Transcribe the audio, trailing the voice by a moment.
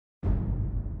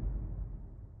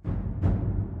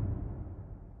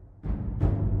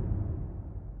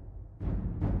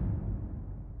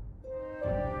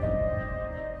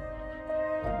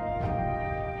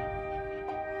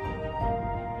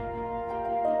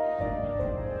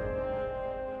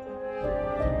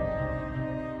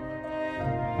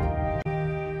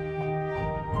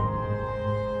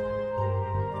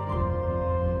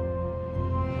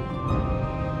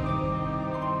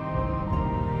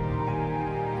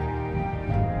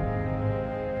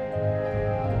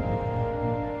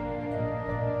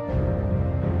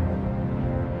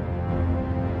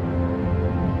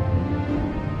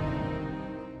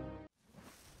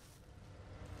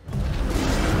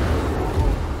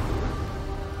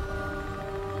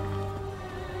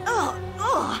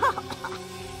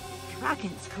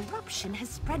dragon's corruption has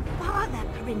spread farther,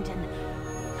 Corindon.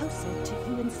 Closer to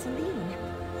you and Celine.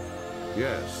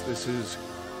 Yes, this is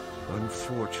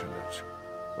unfortunate.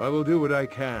 I will do what I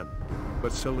can.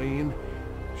 But Celine,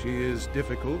 she is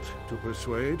difficult to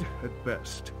persuade at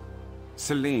best.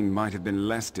 Celine might have been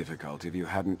less difficult if you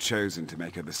hadn't chosen to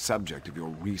make her the subject of your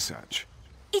research.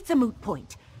 It's a moot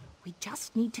point. We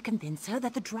just need to convince her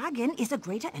that the dragon is a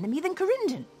greater enemy than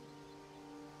Corindon.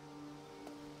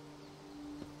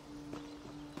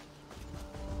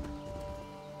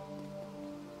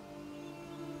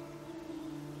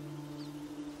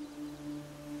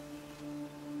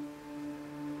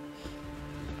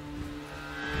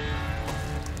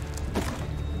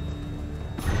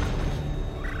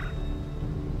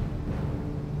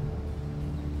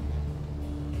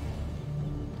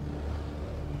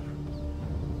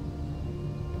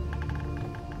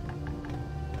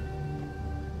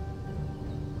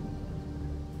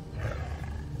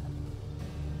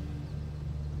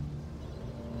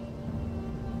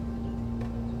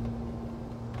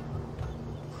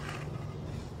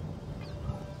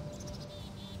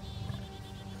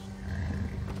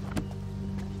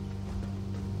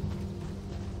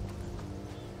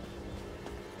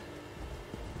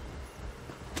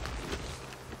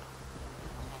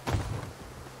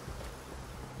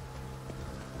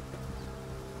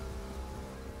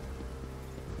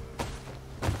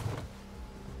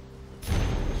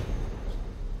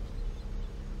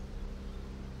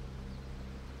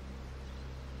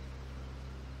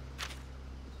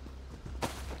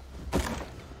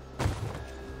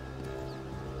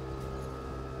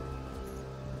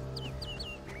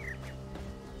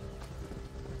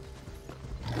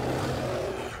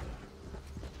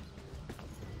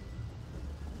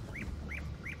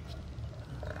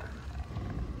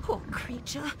 Poor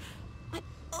creature. But,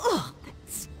 ugh, that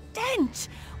stench!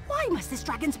 Why must this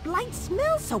dragon's blight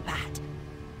smell so bad?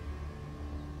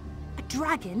 A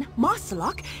dragon,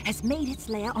 Maarselok, has made its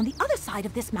lair on the other side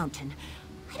of this mountain.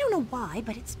 I don't know why,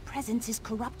 but its presence is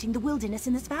corrupting the wilderness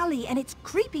in this valley, and it's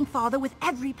creeping farther with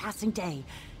every passing day.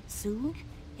 Soon,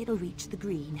 it'll reach the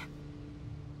green.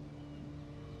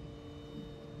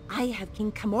 I have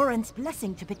King Camoran's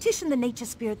blessing to petition the nature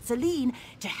spirit Celine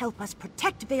to help us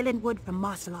protect Valen Wood from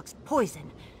Maarselok's poison.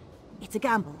 It's a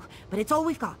gamble, but it's all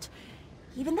we've got.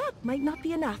 Even that might not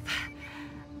be enough.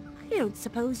 I don't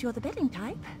suppose you're the betting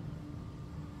type.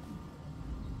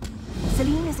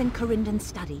 Celine is in Corindon's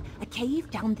study, a cave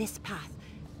down this path.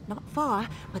 Not far,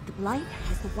 but the blight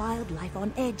has the wildlife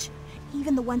on edge.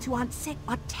 Even the ones who aren't sick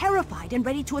are terrified and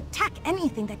ready to attack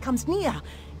anything that comes near.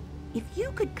 If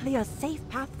you could clear a safe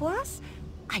path for us,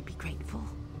 I'd be grateful.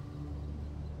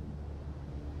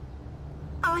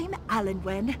 I'm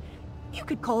Alanwen. You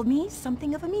could call me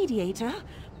something of a mediator.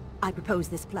 I proposed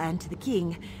this plan to the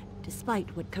king.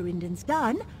 Despite what Corindon's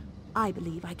done, I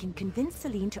believe I can convince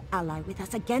Celine to ally with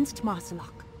us against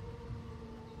Maarselok.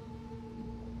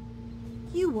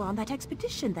 You were on that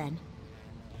expedition then.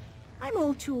 I'm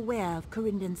all too aware of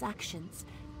Corindon's actions,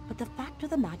 but the fact of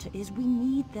the matter is we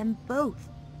need them both.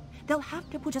 They'll have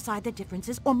to put aside their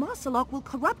differences, or Maarselok will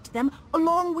corrupt them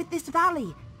along with this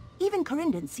valley. Even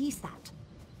Corindon sees that.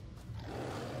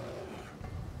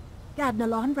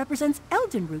 Gadnalon represents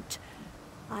Eldenroot.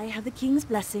 I have the king's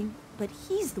blessing, but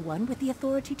he's the one with the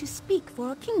authority to speak for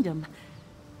our kingdom.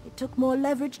 It took more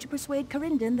leverage to persuade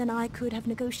Corindon than I could have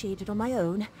negotiated on my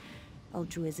own.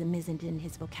 Altruism isn't in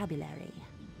his vocabulary.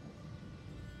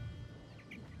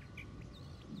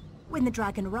 When the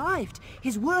dragon arrived,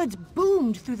 his words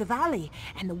boomed through the valley,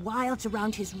 and the wilds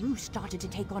around his roost started to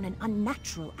take on an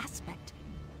unnatural aspect.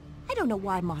 I don't know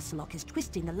why Maarselok is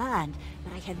twisting the land,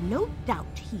 but I have no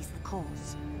doubt he's the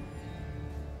cause.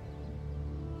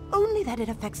 Only that it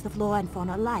affects the flora and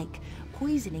fauna alike,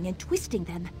 poisoning and twisting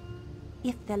them.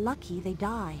 If they're lucky, they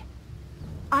die.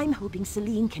 I'm hoping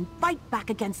Celine can fight back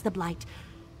against the blight.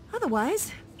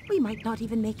 Otherwise, we might not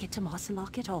even make it to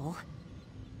Maarselok at all.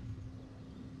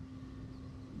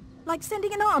 Like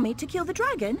sending an army to kill the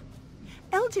dragon?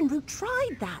 Eldenroot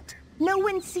tried that. No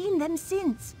one's seen them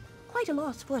since. Quite a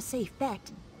loss for a safe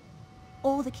bet.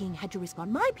 All the king had to risk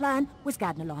on my plan was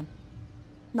Gadnalon.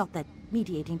 Not that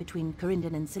mediating between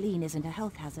Corindon and Celine isn't a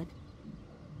health hazard.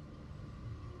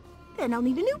 Then I'll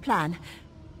need a new plan.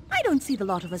 I don't see the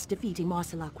lot of us defeating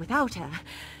Maarselok without her.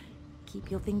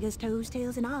 Keep your fingers, toes,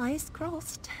 tails, and eyes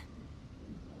crossed.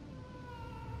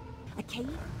 A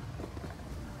cave?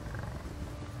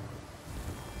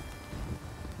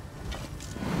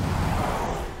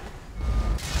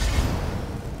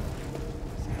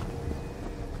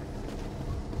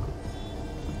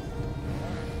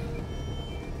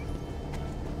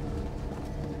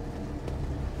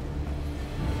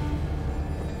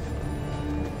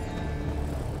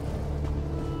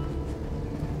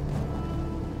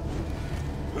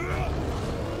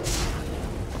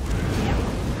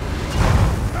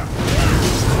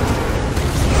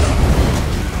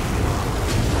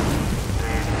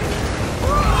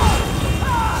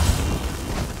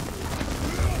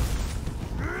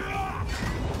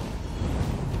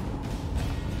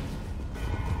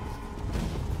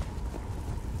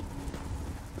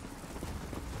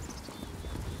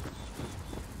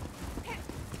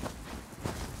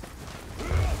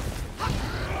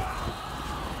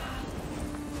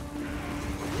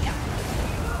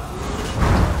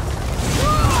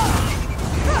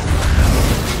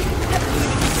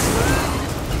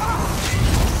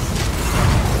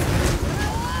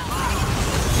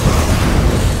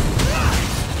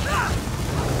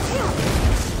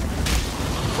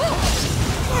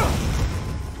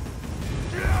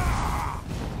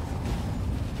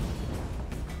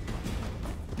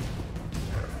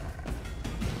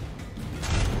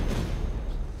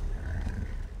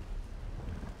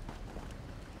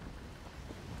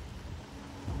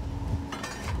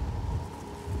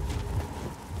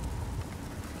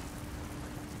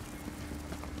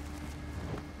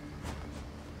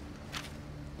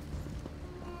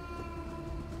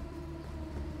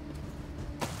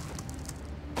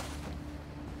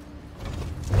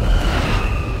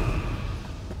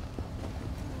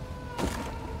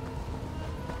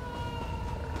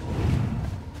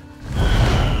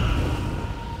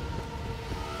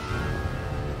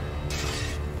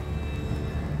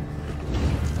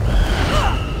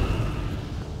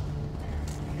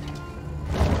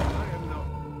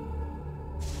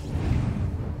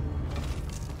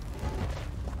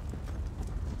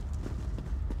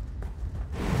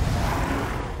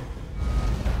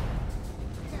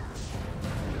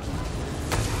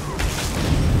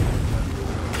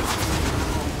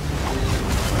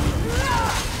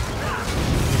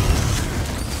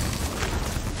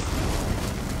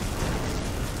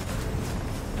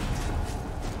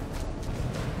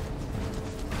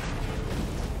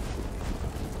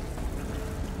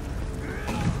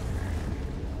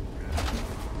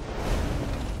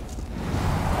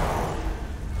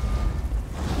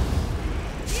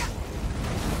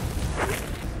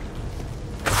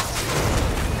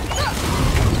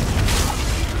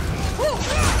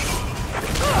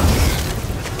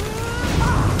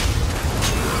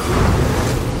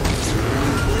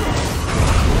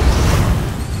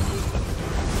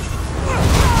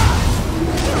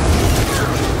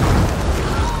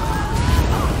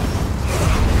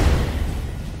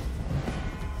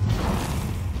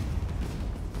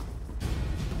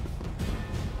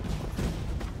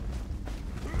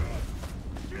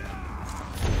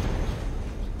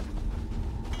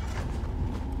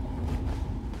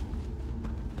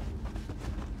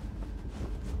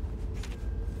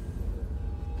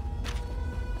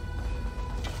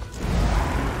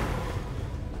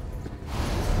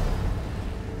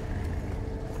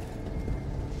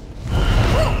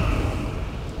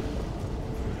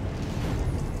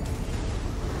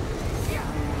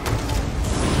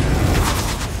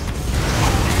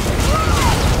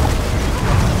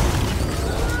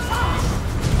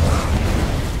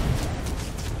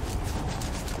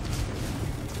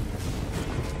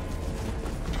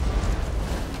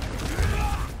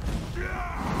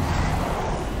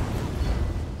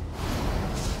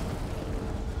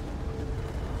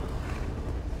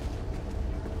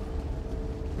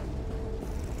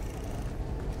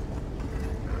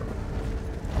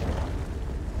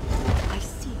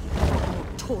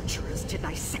 to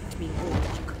dissect me,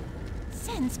 Warlock.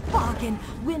 Sense bargain.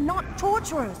 We're not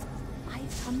torturers.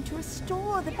 I've come to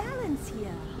restore the balance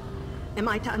here. Am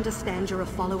I to understand you're a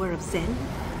follower of Zen?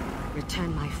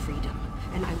 Return my freedom,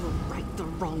 and I will right the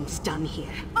wrongs done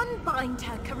here. Unbind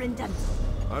her, Corindan.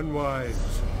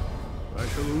 Unwise. I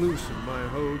shall loosen my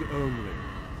hold only.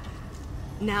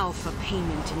 Now for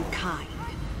payment in kind.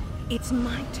 It's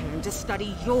my turn to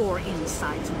study your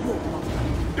insides, Warlock.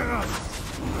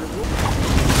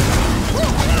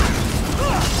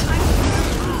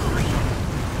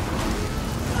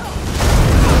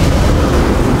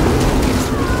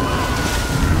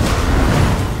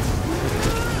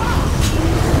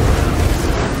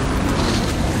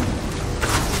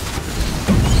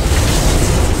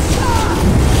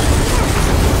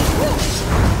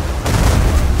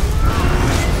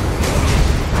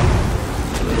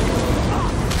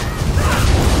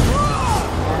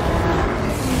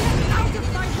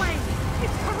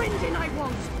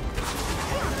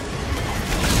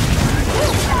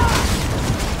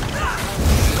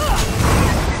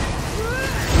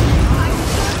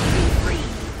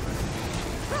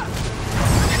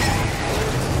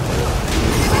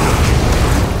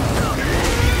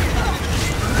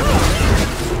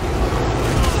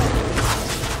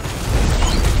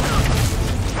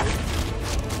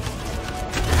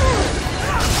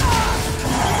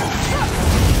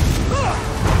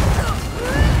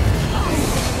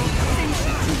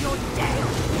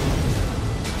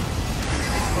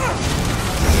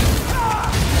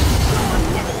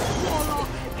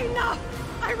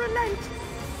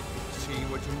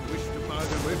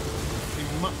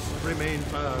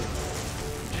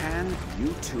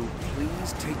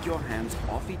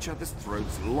 Each other's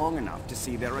throats long enough to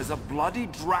see there is a bloody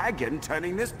dragon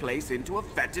turning this place into a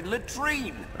fetid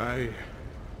latrine. I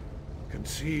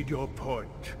concede your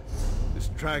point. This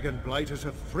dragon blight is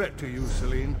a threat to you,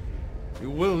 Celine.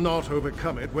 You will not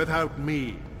overcome it without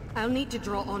me. I'll need to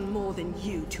draw on more than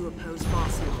you to oppose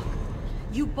Maarselok.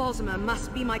 You Bosmer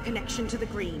must be my connection to the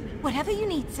Green. Whatever you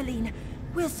need, Celine,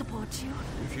 we'll support you.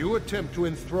 If you attempt to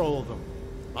enthrall them,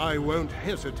 I won't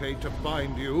hesitate to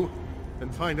bind you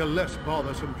and find a less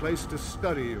bothersome place to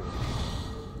study you.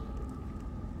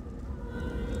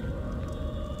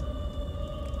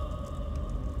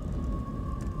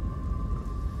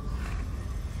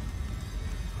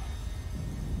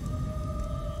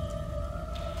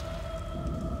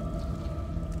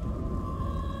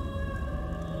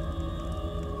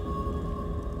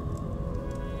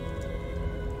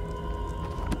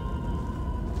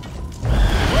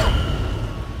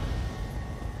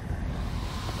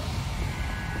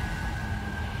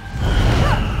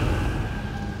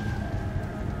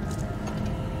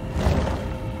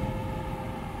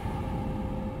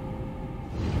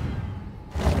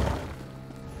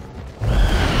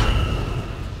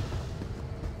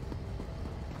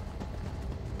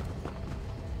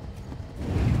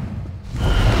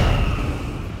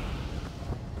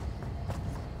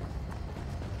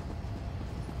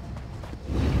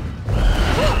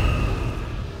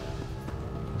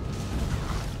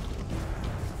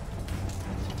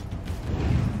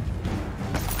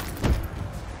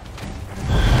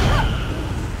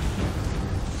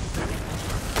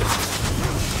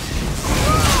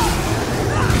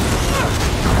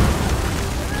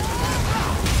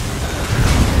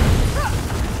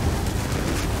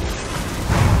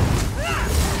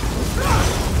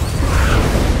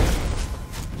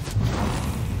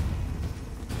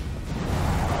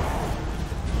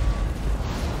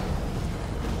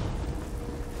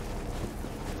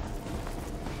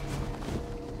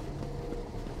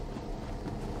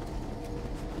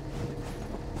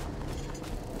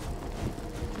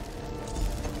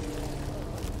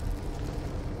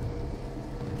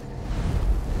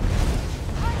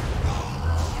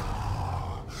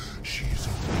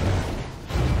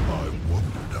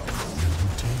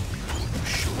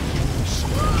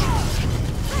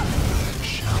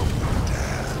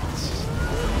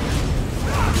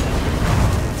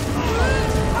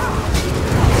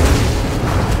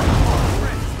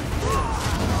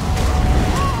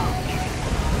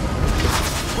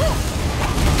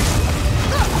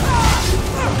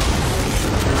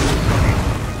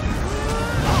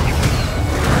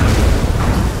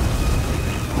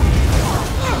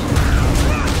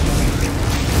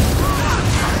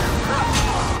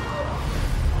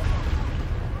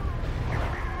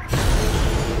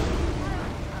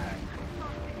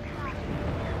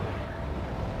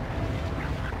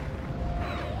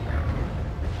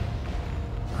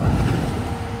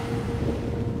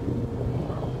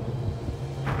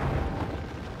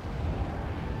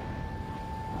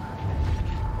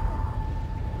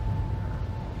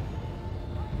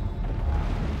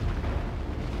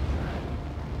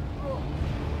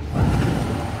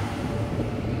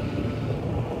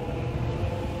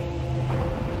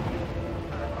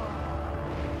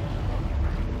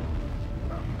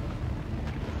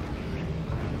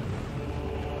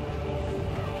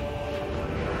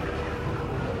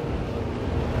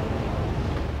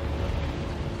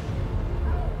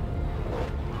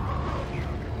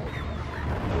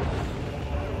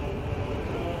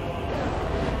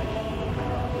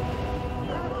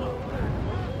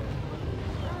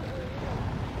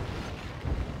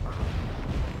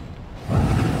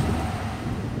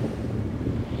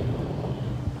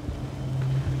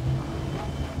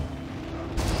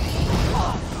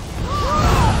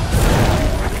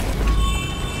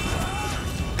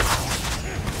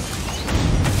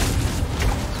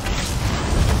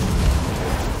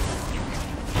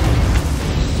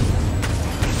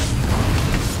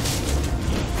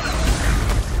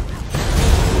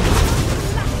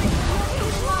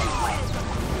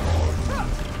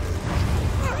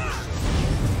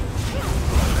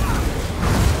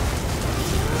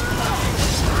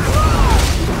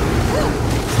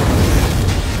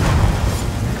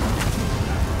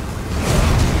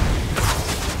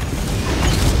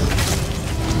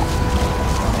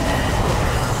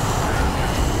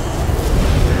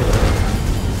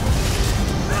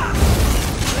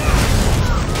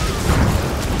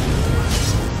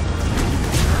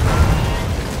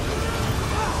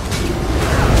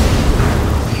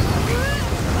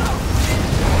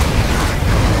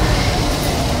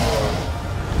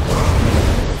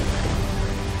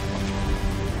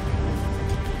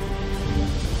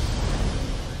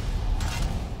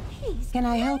 can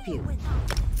I help you?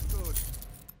 Good.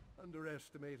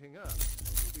 Underestimating us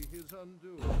will be his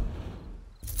undoing.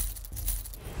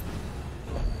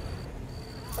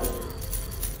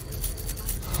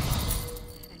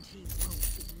 And he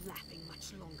won't be laughing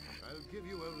much longer. I'll give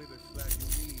you only the slack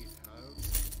you need, Hound.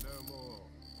 No more.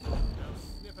 Now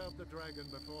sniff out the dragon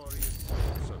before he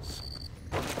insults us.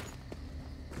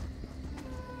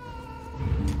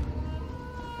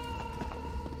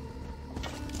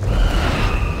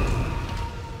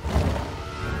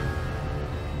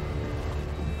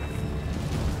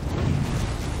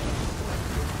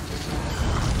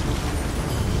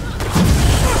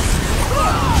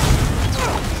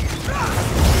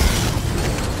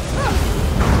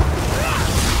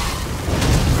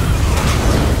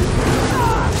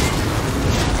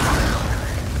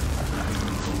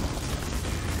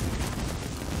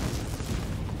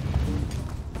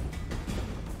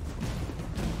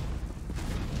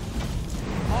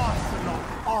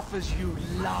 Offers you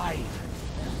life.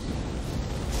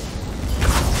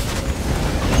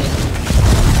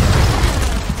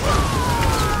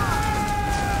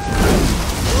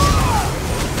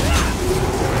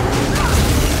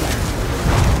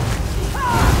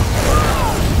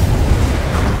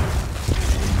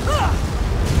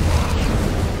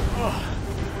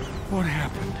 What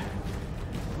happened?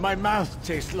 My mouth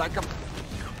tastes like a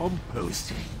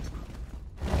compost.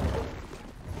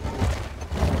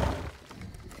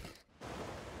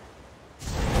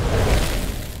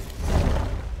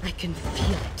 I can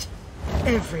feel it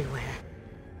everywhere.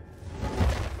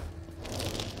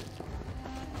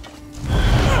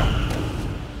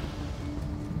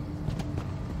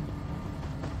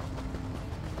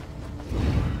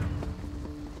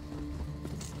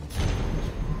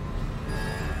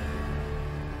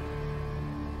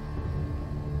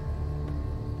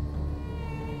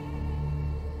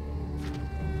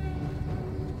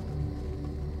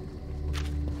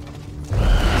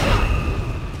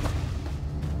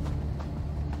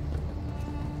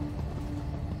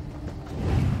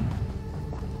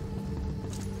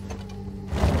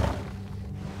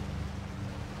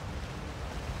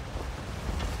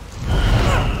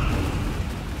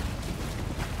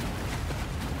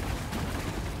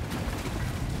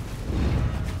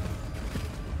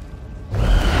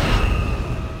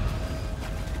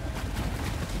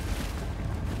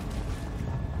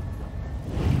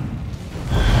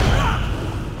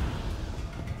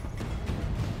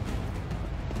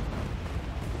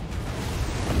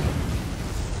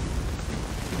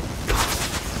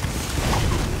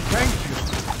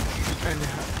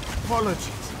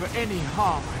 Apologies for any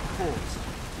harm I caused.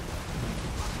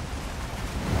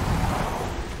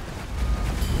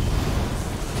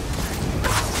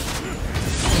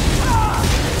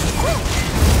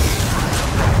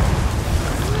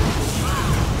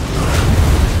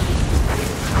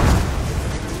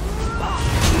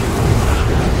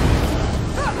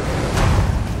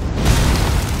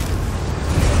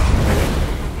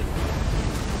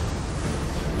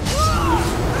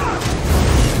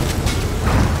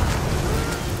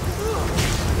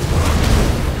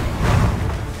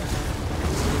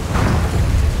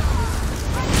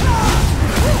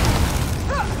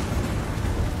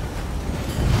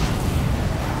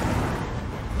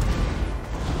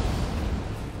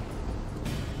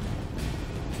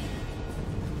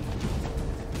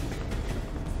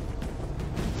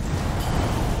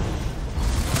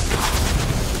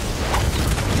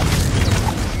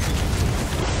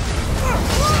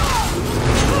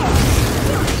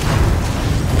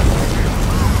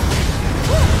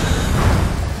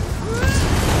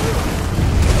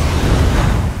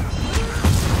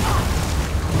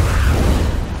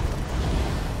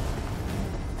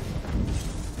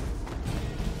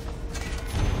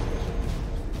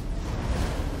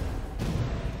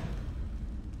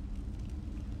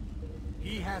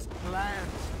 He has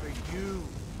plans for you.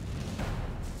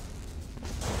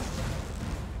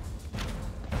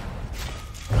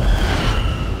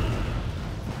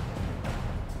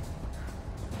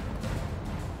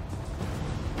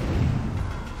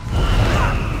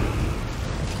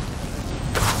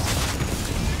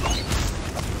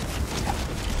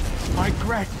 My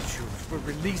gratitude for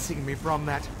releasing me from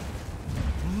that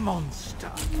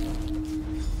monster.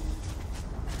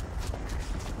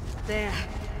 There.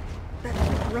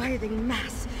 That writhing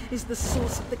mass is the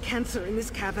source of the cancer in this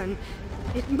cavern.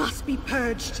 It must be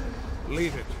purged.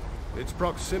 Leave it. Its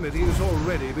proximity is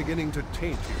already beginning to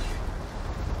taint you.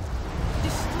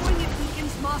 Destroying it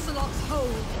weakens Maarselok's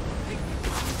hold.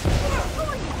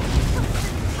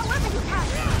 However you can!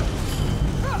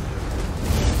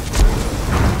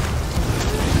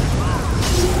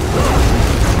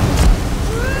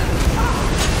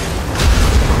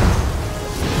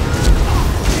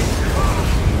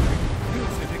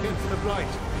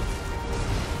 right.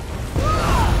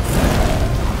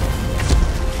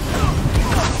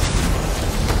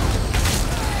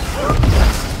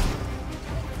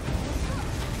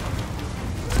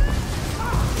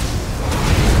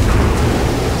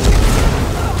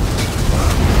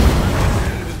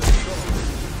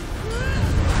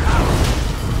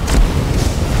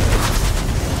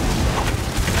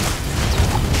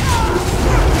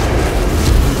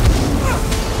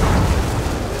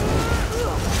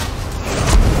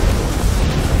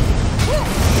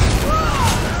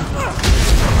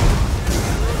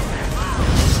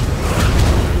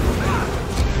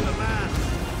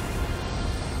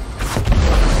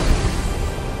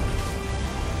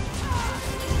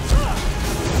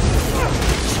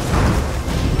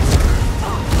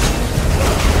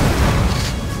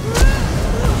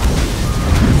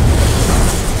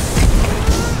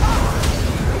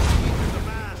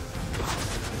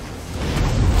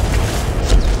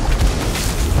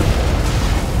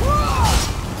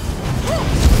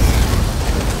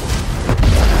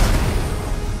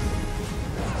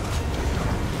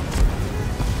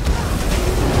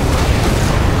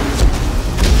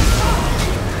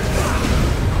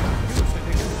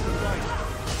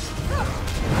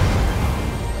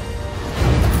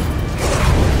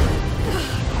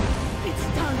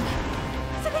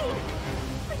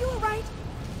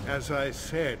 As I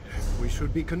said, we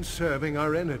should be conserving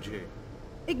our energy.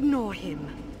 Ignore him.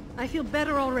 I feel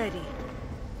better already.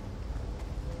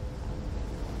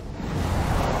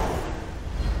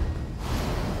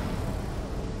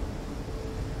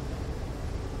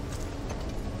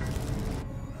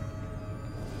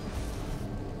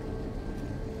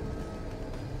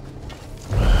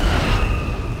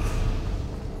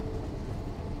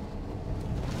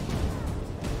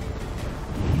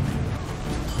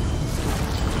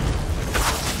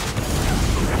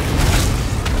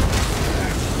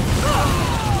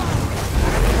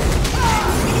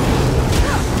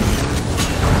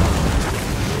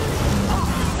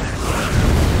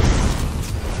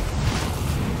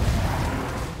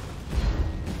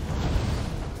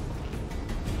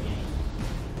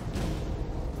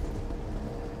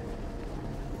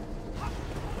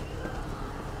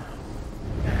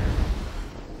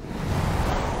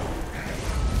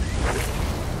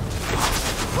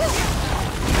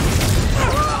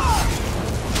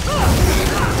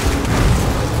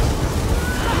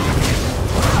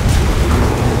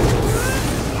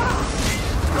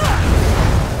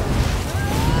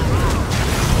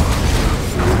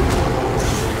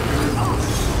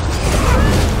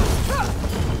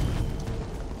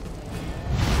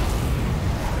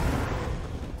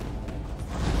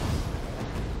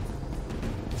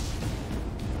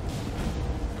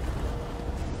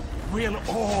 We'll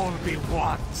all be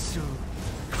one soon.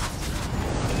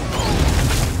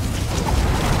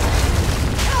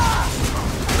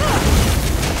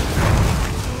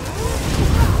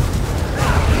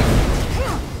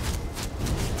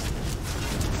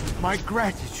 My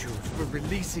gratitude for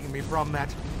releasing me from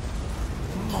that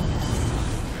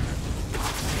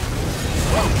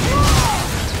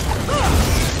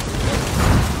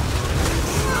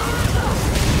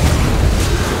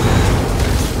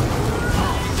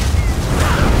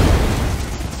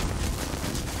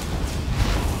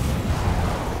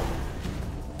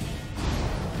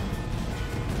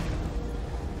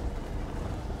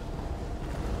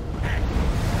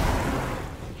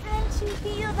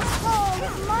Lair of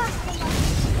Maarselok.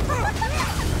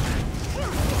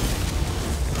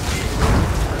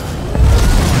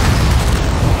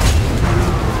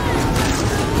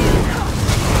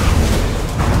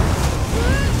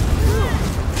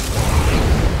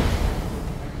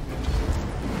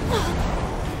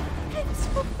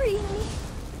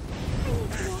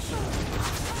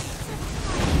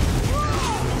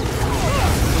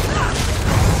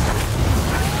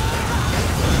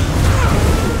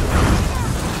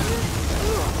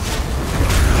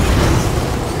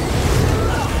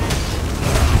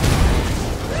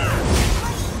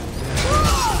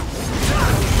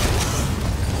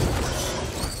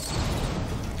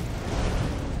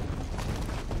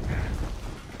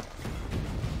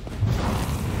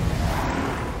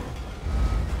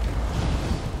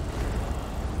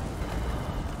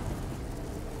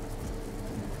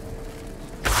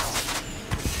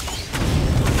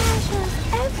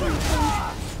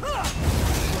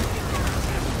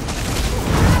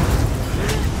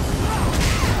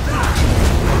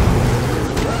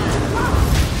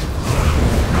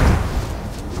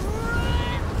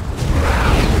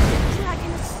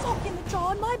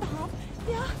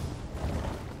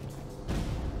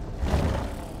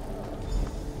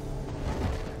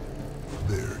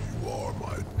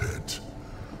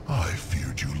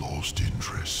 lost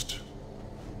interest.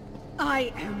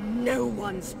 I am no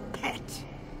one's pet.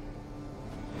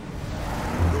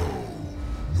 No,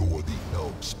 you're the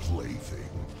elf's plaything.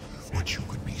 But you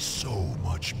could be so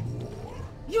much more.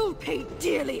 You'll pay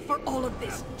dearly for all of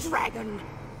this, dragon!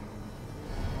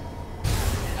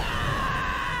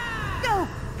 Go!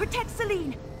 Protect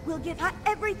Celine! We'll give her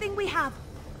everything we have.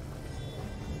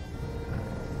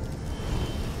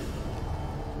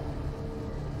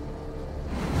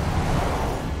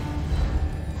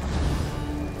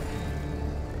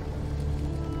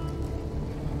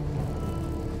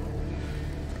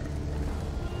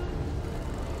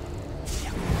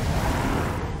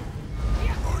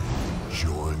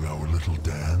 Enjoying our little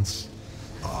dance?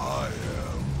 I am.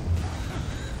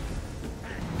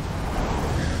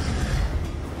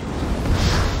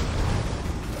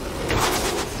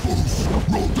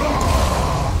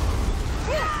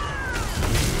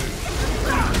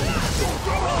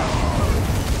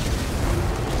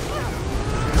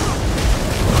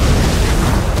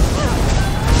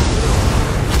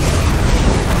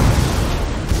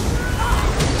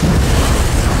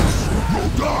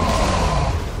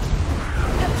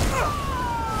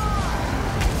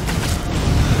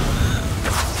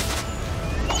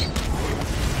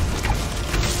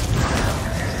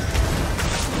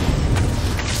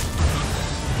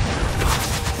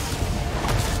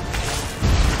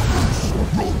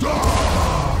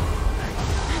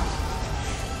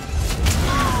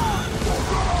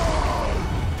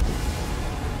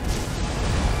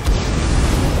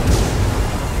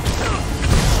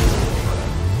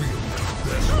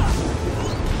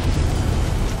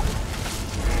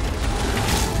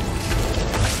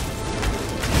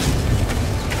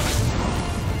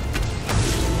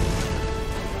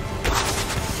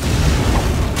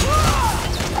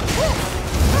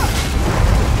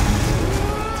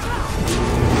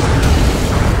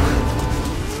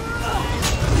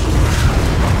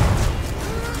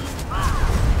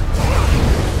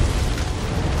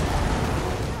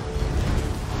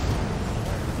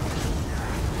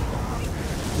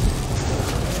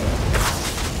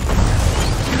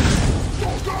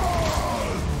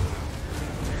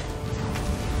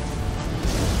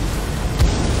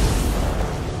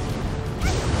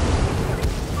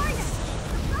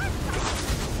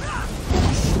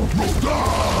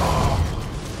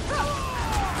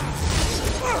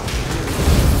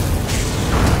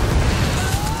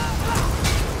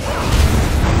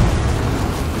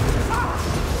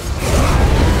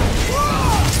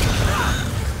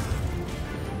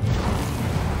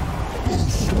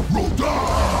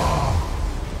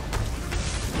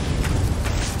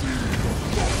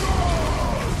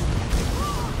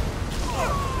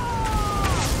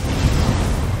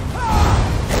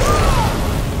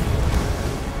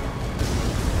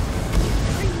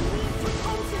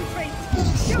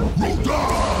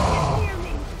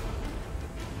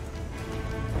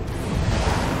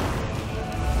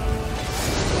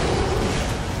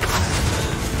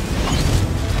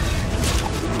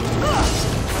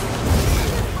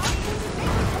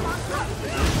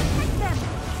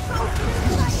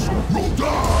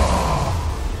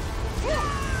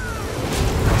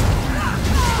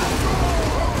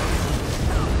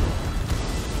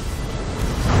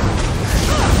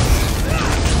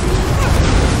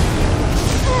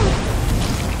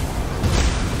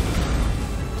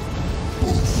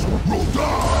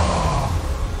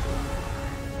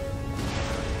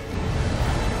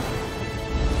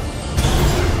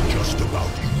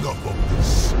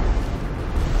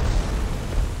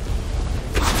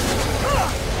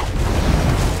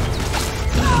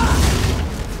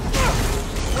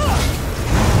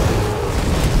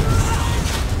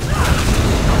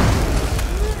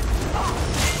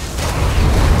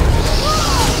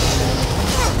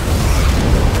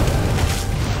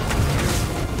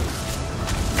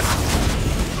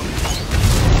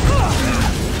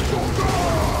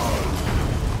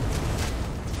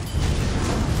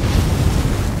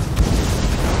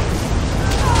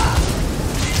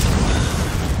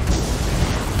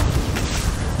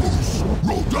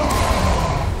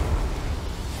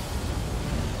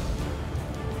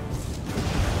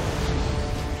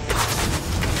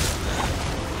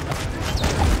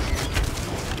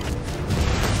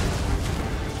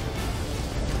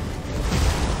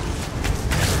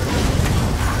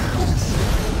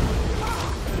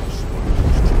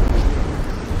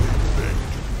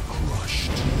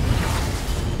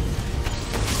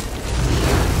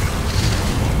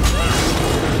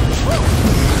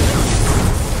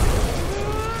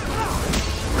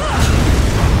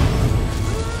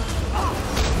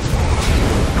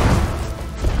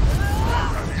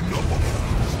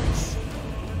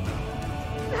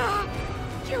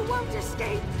 You won't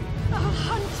escape! I'll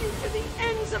hunt you to the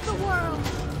ends of the world!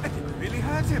 I think we really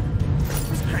hurt him.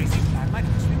 This crazy plan might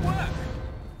actually work.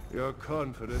 Your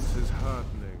confidence is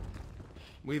heartening.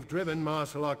 We've driven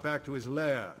Maarselok back to his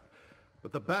lair,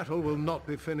 but the battle will not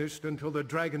be finished until the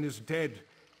dragon is dead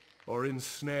or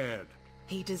ensnared.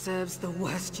 He deserves the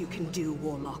worst you can do,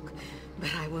 Warlock,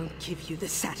 but I won't give you the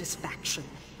satisfaction.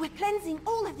 We're cleansing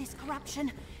all of this corruption.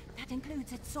 That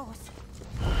includes its source.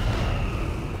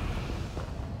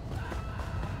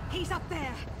 He's up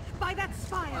there, by that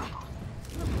spire.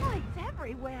 The flight's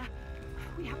everywhere.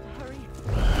 We have to hurry.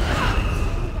 We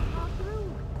need to pass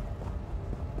through.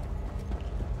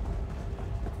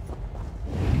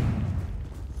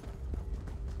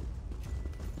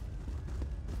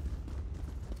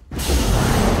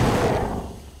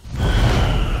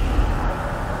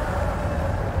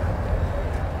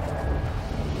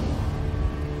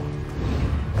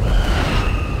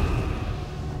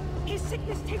 His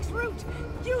sickness takes root.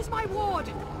 Use my ward.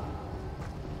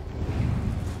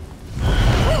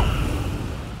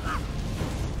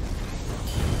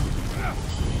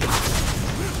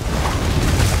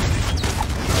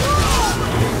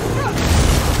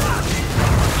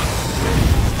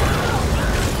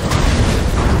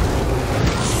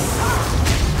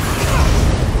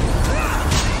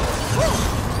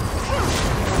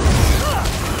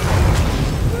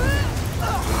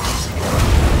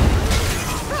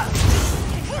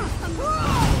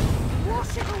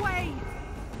 Wash it away.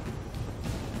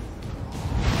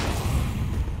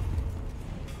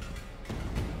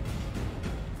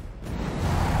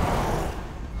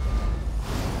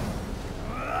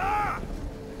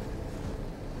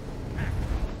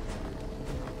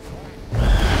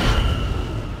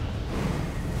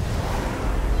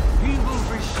 He will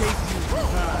reshape you to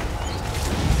die.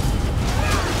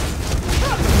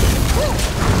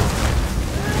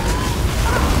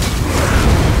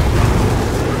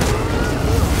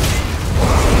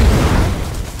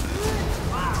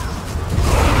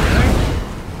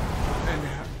 And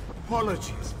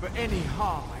apologies for any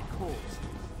harm I caused.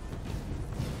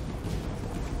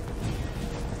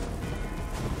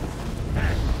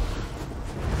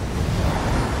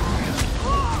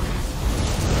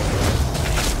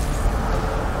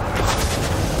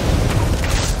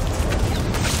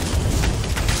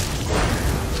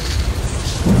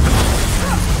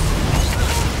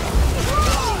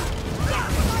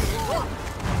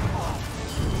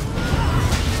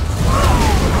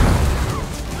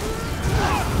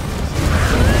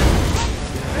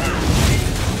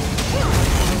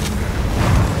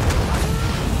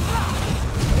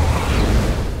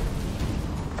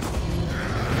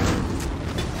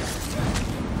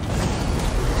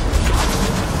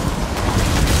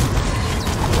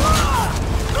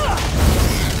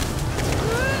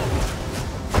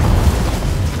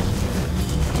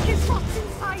 His rot's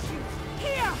inside you.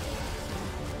 Here.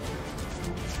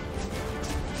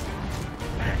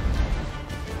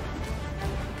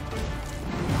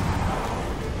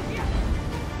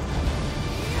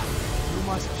 You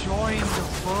must join the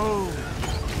foe.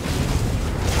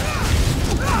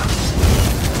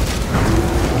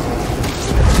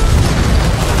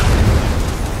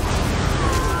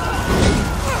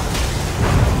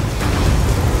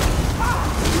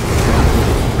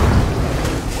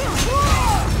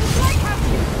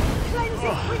 Cleanse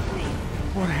it quickly.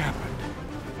 What happened?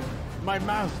 My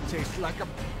mouth tastes like a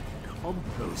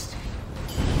compost.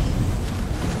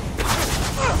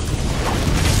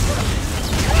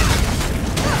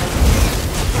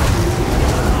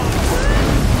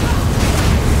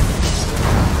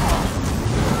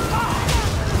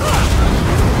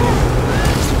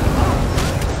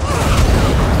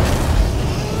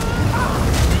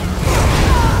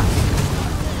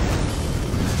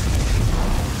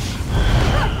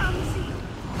 I found the seal.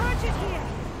 Purge it here.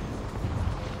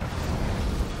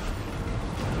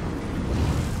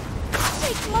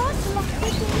 It's Maarselok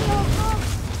taking your heart.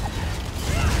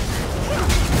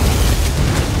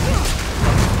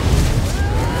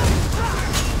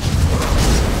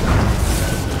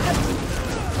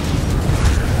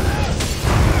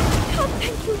 Oh,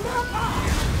 thank you, Mom.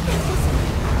 This is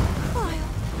vile.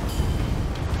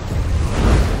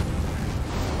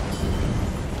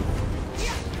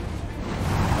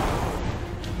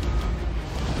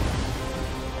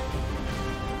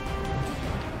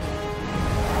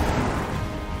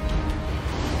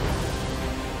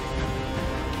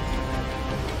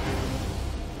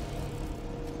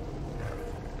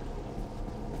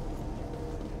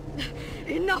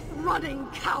 Enough running,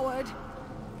 coward.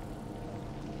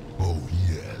 Oh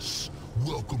yes.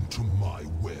 Welcome to my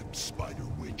web, Spider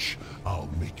Witch. I'll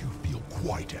make you feel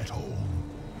quite at home.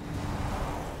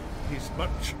 He's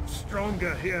much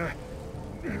stronger here.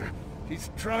 He's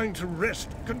trying to wrest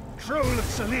control of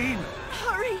Celine.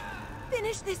 Hurry!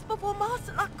 Finish this before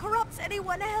Maarselok corrupts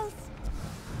anyone else.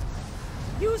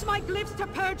 Use my glyphs to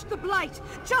purge the blight,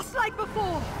 just like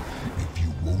before. If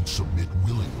you won't submit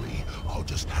willingly, I'll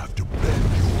just have to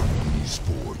bend your knees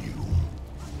for you.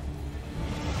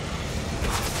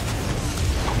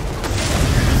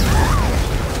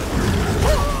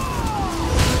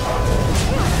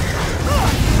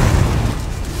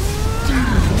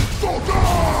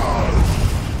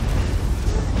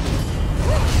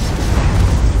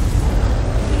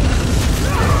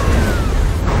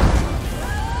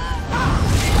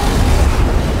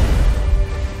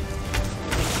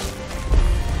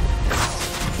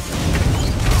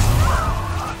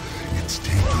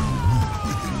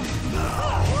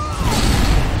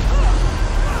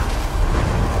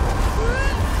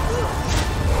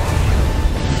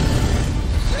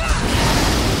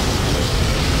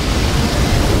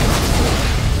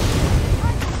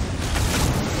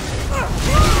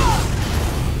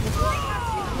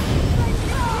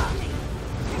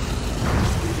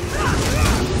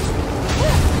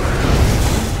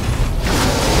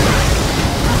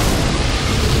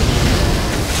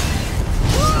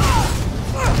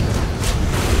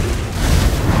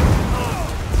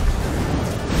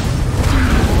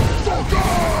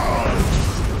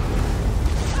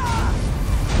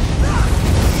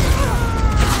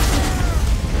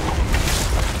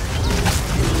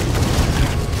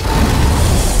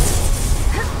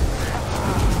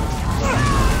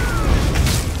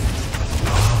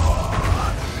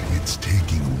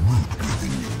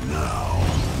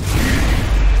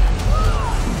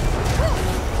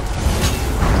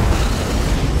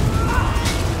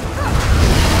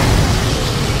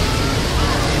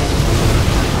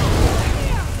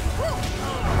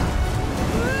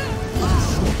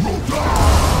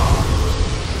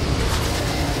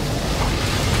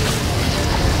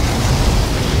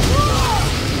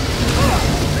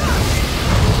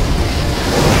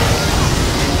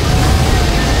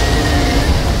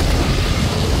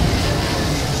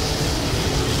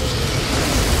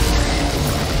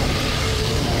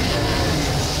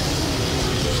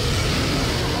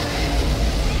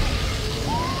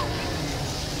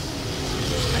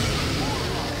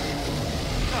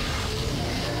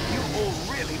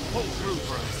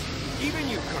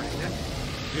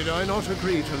 Did I not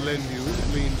agree to lend you the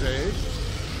Queen's aid?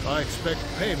 I expect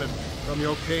payment from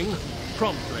your king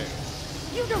promptly.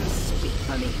 You don't speak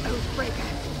for me,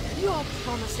 Oathbreaker. Your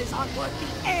promises aren't worth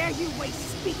the air you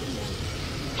waste speaking them.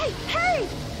 Hey, hey!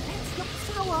 Let's not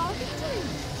sour our victory.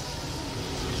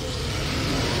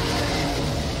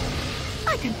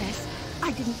 I confess,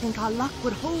 I didn't think our luck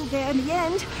would hold there in the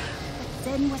end. But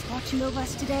Zen was watching over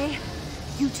us today.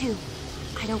 You too.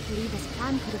 I don't believe this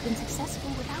plan could have been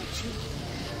successful without you.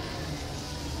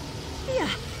 Here,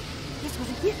 this was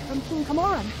a gift from King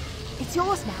Camoran. It's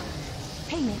yours now.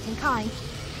 Payment in kind,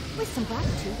 with some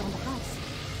gratitude on the house.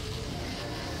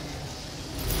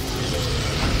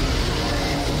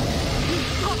 You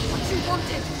got what you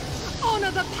wanted.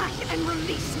 Honor the pact and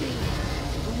release me.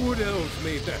 The Wood Elves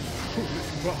made that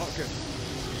foolish bargain.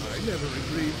 I never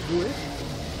agreed to it.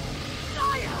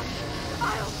 Liar!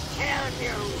 I'll kill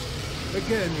you!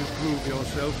 Again, you prove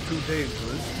yourself too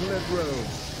dangerous to let roam.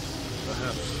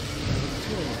 Perhaps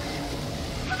until.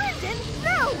 Brandon,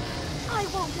 no! I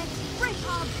won't let you break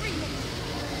our agreement.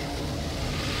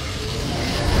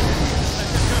 Let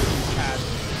the ghost can.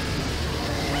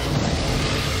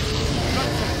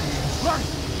 Run!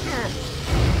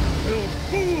 You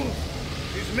fool!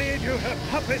 He's made you her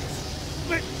puppets!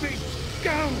 Let me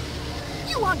go!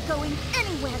 You aren't going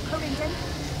anywhere, Corindon.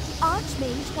 The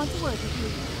Archmage wants a word with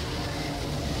you.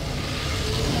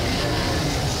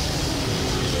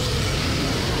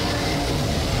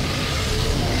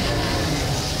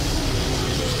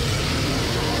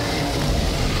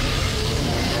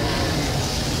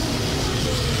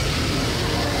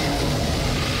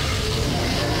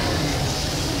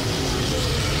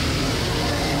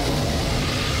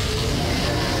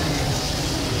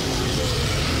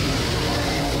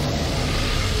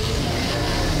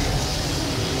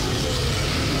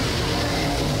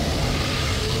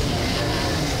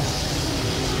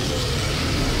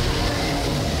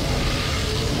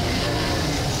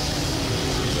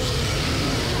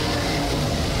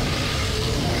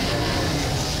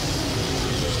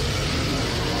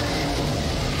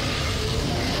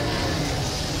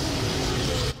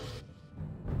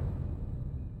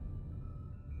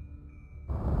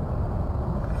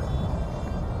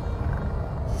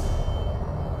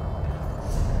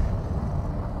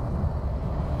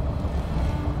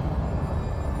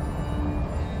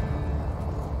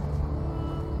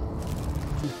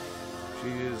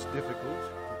 was difficult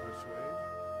to persuade.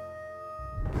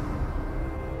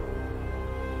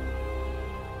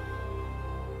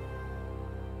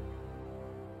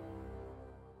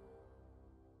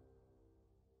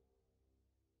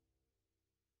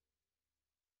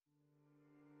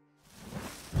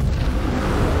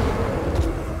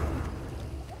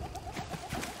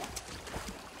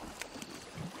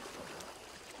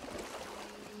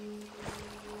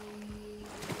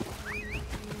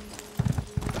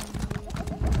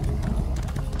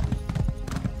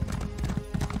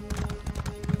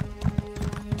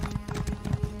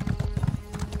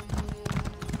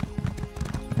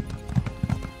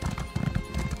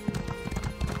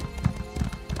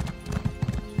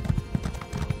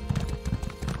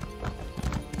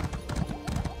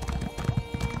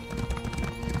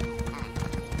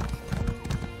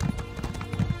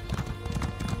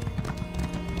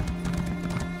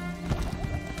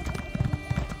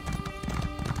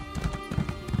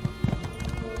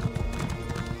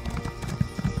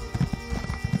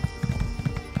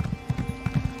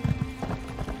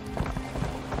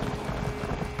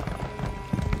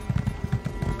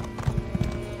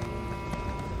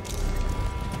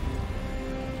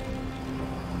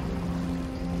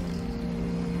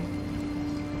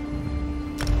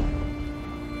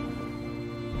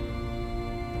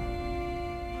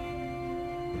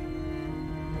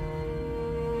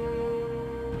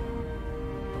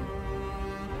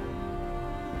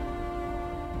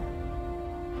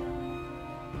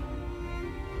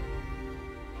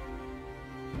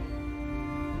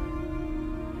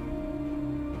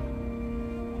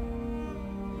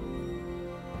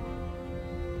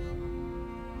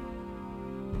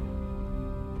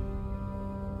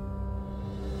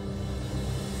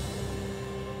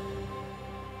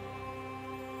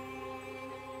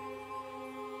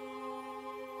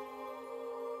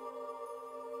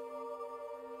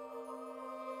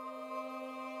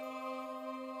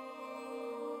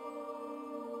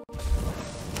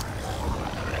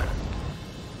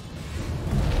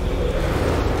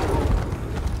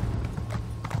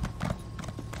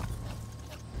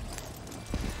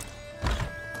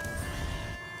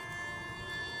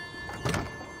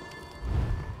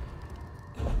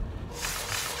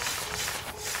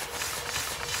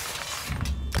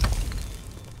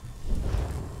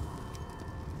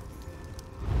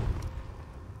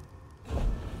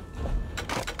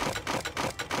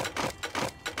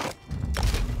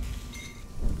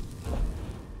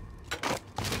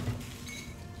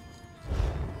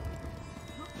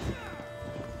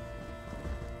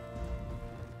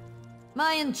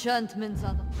 My enchantments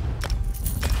are the...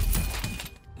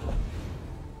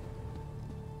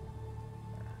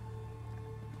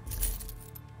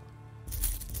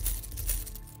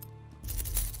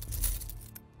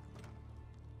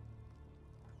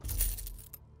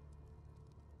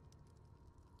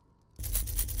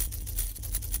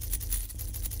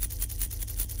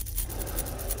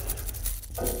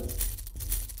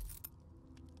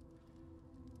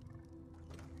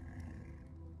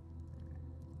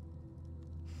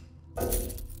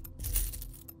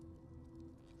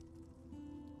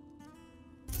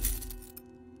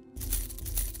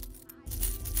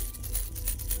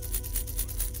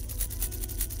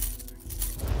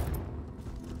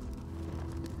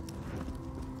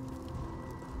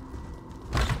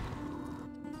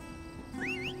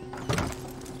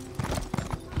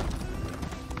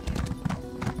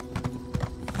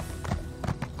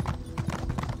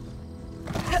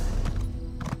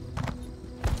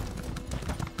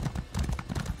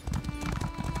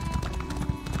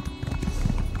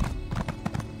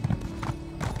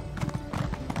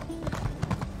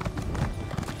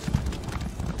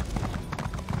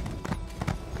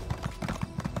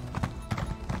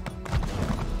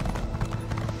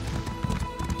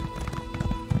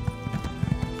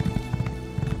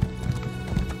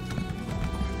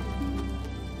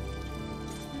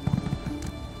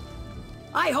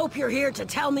 I hope you're here to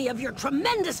tell me of your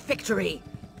tremendous victory,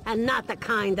 and not the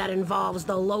kind that involves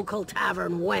the local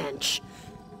tavern wench.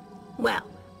 Well,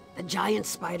 the giant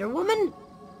spider woman?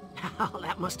 Oh,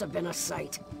 that must have been a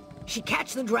sight. She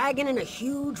catch the dragon in a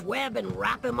huge web and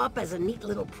wrap him up as a neat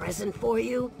little present for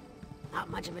you? Not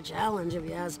much of a challenge, if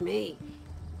you ask me.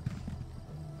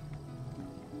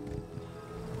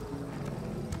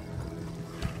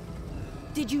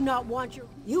 Did you not want your...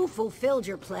 You fulfilled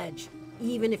your pledge,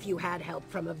 even if you had help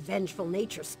from a vengeful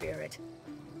nature spirit.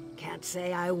 Can't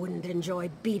say I wouldn't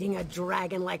enjoy beating a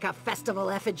dragon like a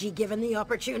festival effigy given the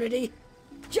opportunity.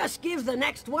 Just give the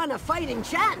next one a fighting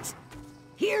chance.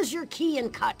 Here's your key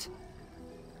and cut.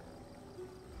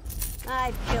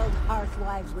 I've killed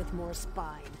hearthwives with more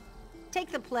spine.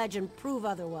 Take the pledge and prove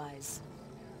otherwise.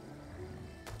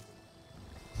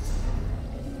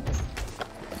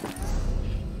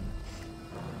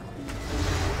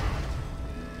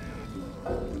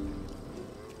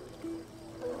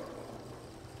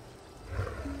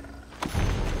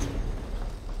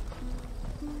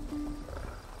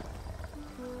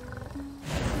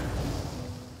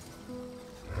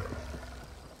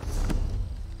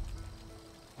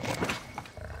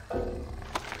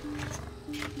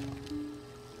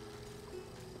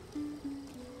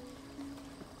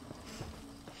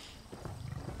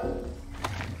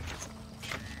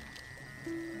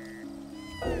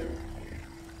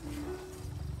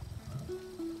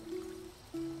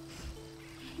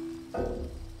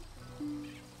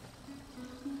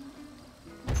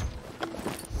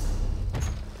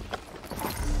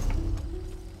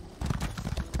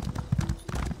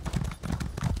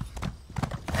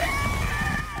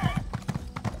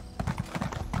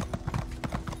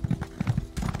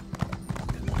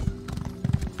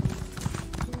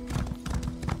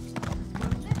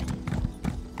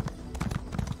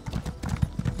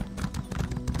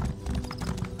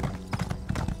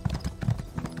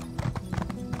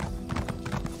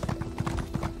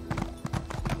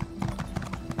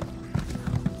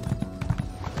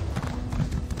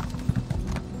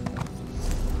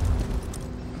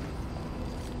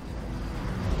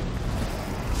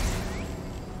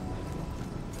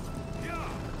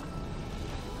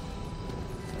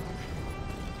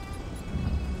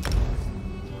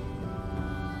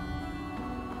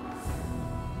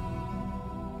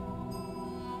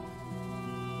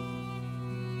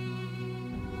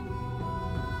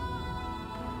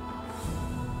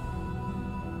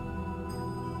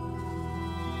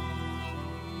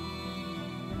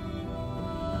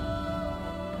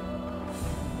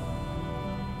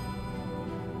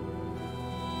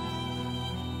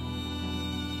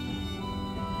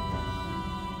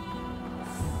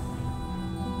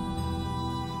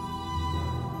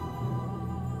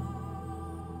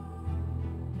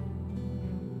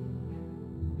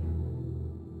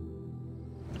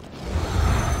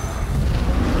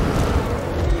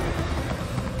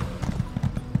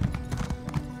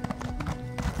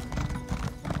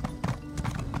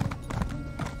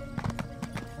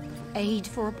 Aid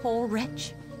for a poor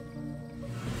wretch?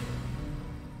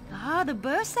 Ah, the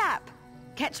Bursap.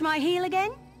 Catch my heel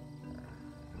again?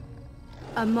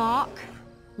 A mark.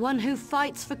 One who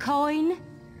fights for coin.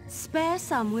 Spare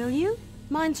some, will you?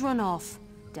 Mine's run off.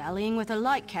 Dallying with a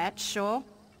light catch, sure.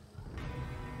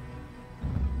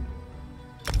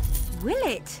 Will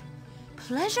it?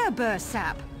 Pleasure,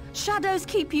 Bursap. Shadows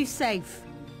keep you safe.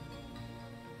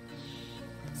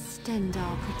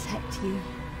 Stendar protect you.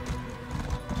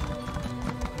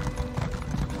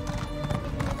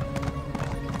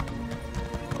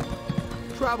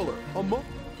 Traveler,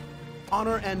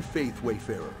 honor and faith,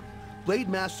 Wayfarer. Blade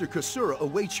Master Kasura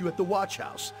awaits you at the Watch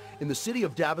House in the city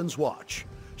of Davon's Watch.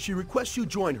 She requests you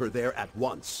join her there at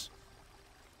once.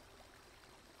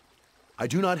 I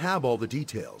do not have all the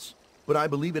details, but I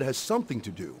believe it has something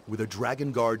to do with a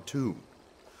Dragon Guard tomb.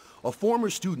 A former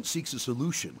student seeks a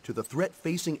solution to the threat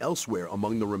facing Elsweyr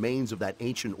among the remains of that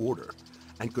ancient order,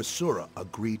 and Kasura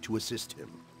agreed to assist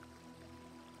him.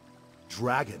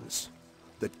 Dragons.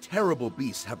 The terrible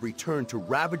beasts have returned to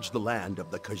ravage the land of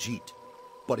the Khajiit.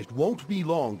 But it won't be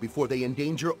long before they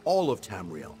endanger all of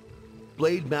Tamriel.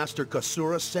 Blade Master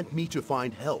Kasura sent me to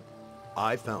find help.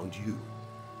 I found you.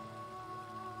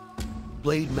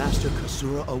 Blade Master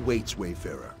Kasura awaits,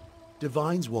 Wayfarer.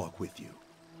 Divines walk with you.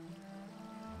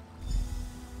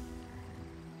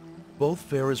 Both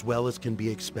fare as well as can be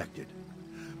expected.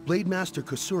 Blade Master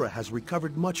Kasura has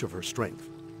recovered much of her strength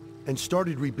and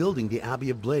started rebuilding the Abbey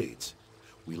of Blades.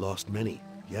 We lost many,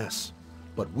 yes,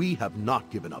 but we have not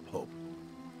given up hope.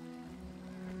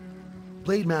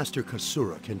 Blade Master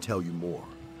Kasura can tell you more.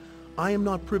 I am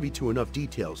not privy to enough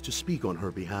details to speak on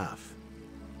her behalf.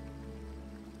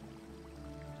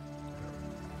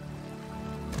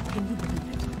 Can you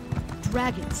believe it?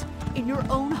 Dragons in your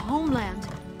own homeland.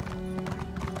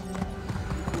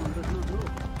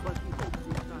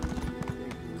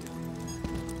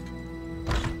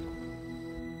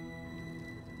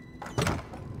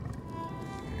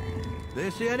 They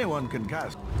see anyone can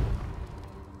cast.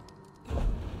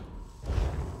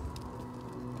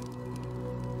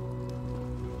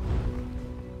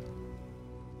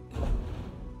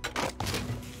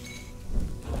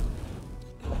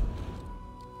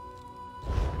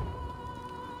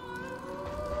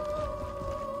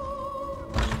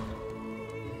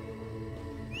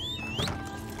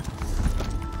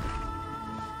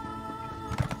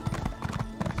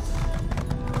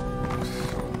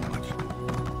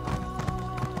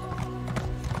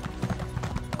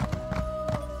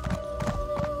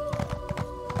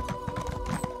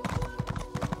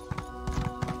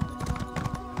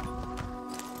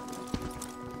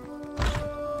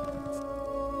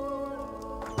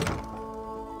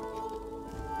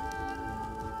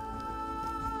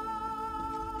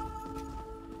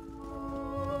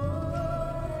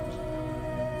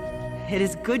 It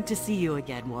is good to see you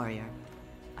again, warrior.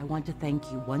 I want to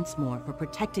thank you once more for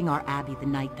protecting our abbey the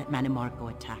night that Manimarco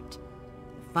attacked.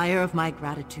 The fire of my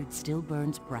gratitude still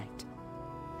burns bright.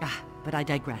 But I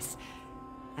digress.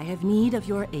 I have need of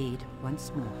your aid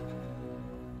once more.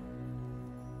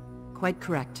 Quite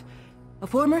correct. A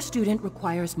former student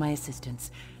requires my assistance,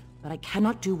 but I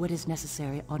cannot do what is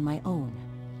necessary on my own.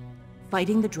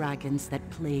 Fighting the dragons that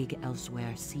plague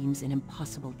Elsweyr seems an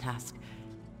impossible task,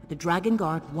 but the Dragon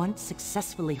Guard once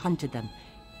successfully hunted them.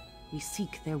 We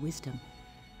seek their wisdom.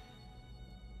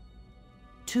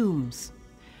 Tombs.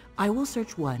 I will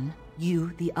search one,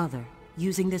 you the other,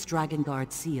 using this Dragon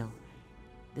Guard seal.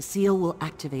 The seal will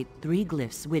activate 3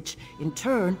 glyphs, which, in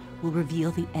turn, will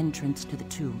reveal the entrance to the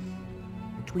tomb.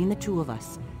 Between the two of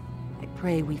us, I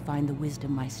pray we find the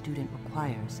wisdom my student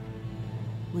requires.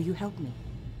 Will you help me?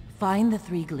 Find the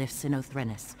 3 glyphs in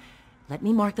Othrenis. Let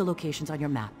me mark the locations on your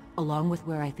map, along with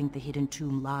where I think the hidden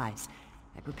tomb lies.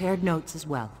 I prepared notes as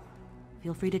well.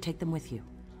 Feel free to take them with you.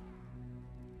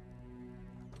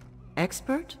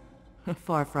 Expert?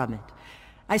 Far from it.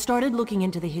 I started looking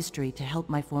into the history to help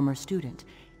my former student.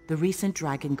 The recent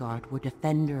Dragon Guard were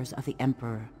defenders of the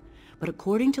Emperor. But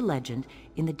according to legend,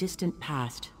 in the distant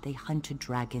past, they hunted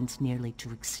dragons nearly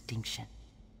to extinction.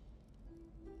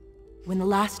 When the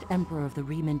last Emperor of the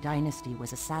Riemann dynasty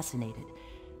was assassinated,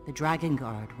 the Dragon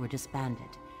Guard were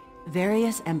disbanded.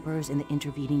 Various emperors in the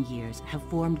intervening years have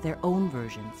formed their own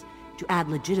versions to add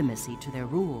legitimacy to their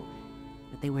rule,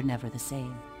 but they were never the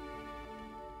same.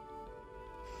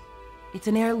 It's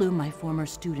an heirloom my former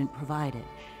student provided.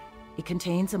 It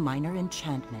contains a minor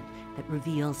enchantment that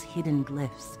reveals hidden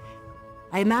glyphs.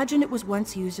 I imagine it was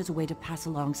once used as a way to pass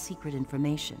along secret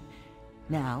information.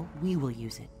 Now, we will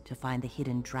use it to find the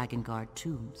hidden Dragon Guard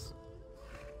tombs.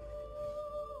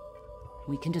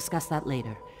 We can discuss that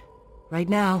later. Right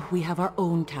now, we have our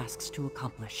own tasks to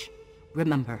accomplish.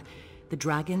 Remember, the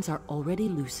dragons are already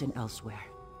loose in Elsweyr.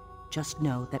 Just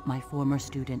know that my former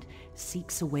student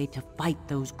seeks a way to fight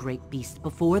those great beasts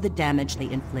before the damage they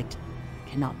inflict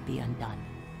cannot be undone.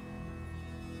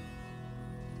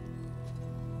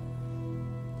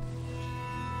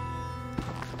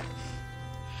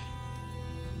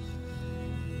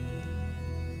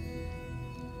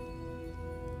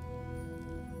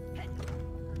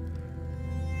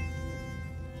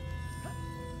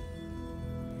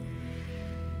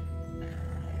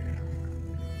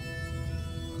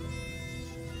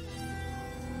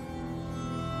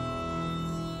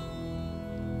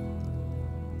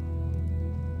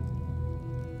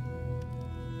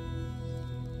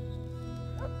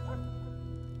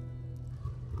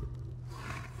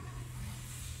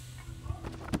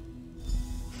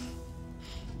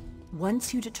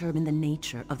 Once you determine the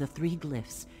nature of the 3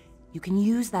 glyphs, you can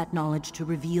use that knowledge to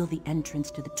reveal the entrance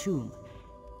to the tomb.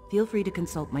 Feel free to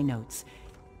consult my notes.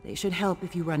 They should help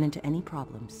if you run into any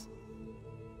problems.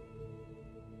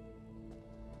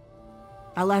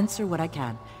 I'll answer what I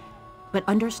can, but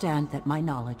understand that my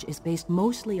knowledge is based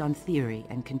mostly on theory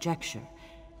and conjecture.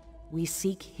 We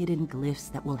seek hidden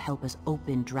glyphs that will help us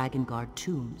open Dragon Guard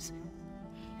tombs.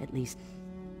 At least,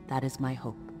 that is my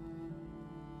hope.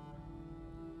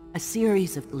 A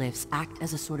series of glyphs act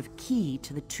as a sort of key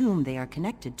to the tomb they are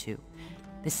connected to.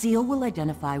 The seal will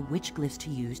identify which glyphs to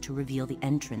use to reveal the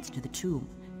entrance to the tomb.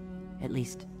 At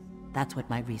least, that's what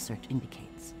my research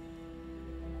indicates.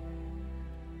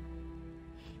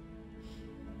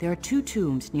 There are 2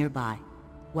 tombs nearby.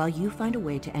 While you find a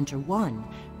way to enter one,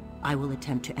 I will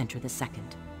attempt to enter the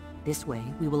second. This way,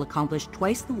 we will accomplish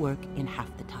twice the work in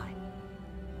half the time.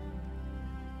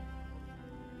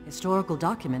 Historical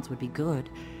documents would be good.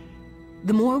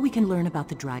 The more we can learn about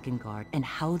the Dragon Guard and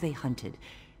how they hunted,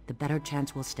 the better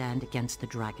chance we'll stand against the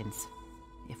dragons.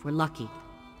 If we're lucky,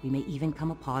 we may even come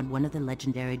upon one of the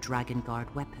legendary Dragon Guard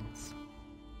weapons.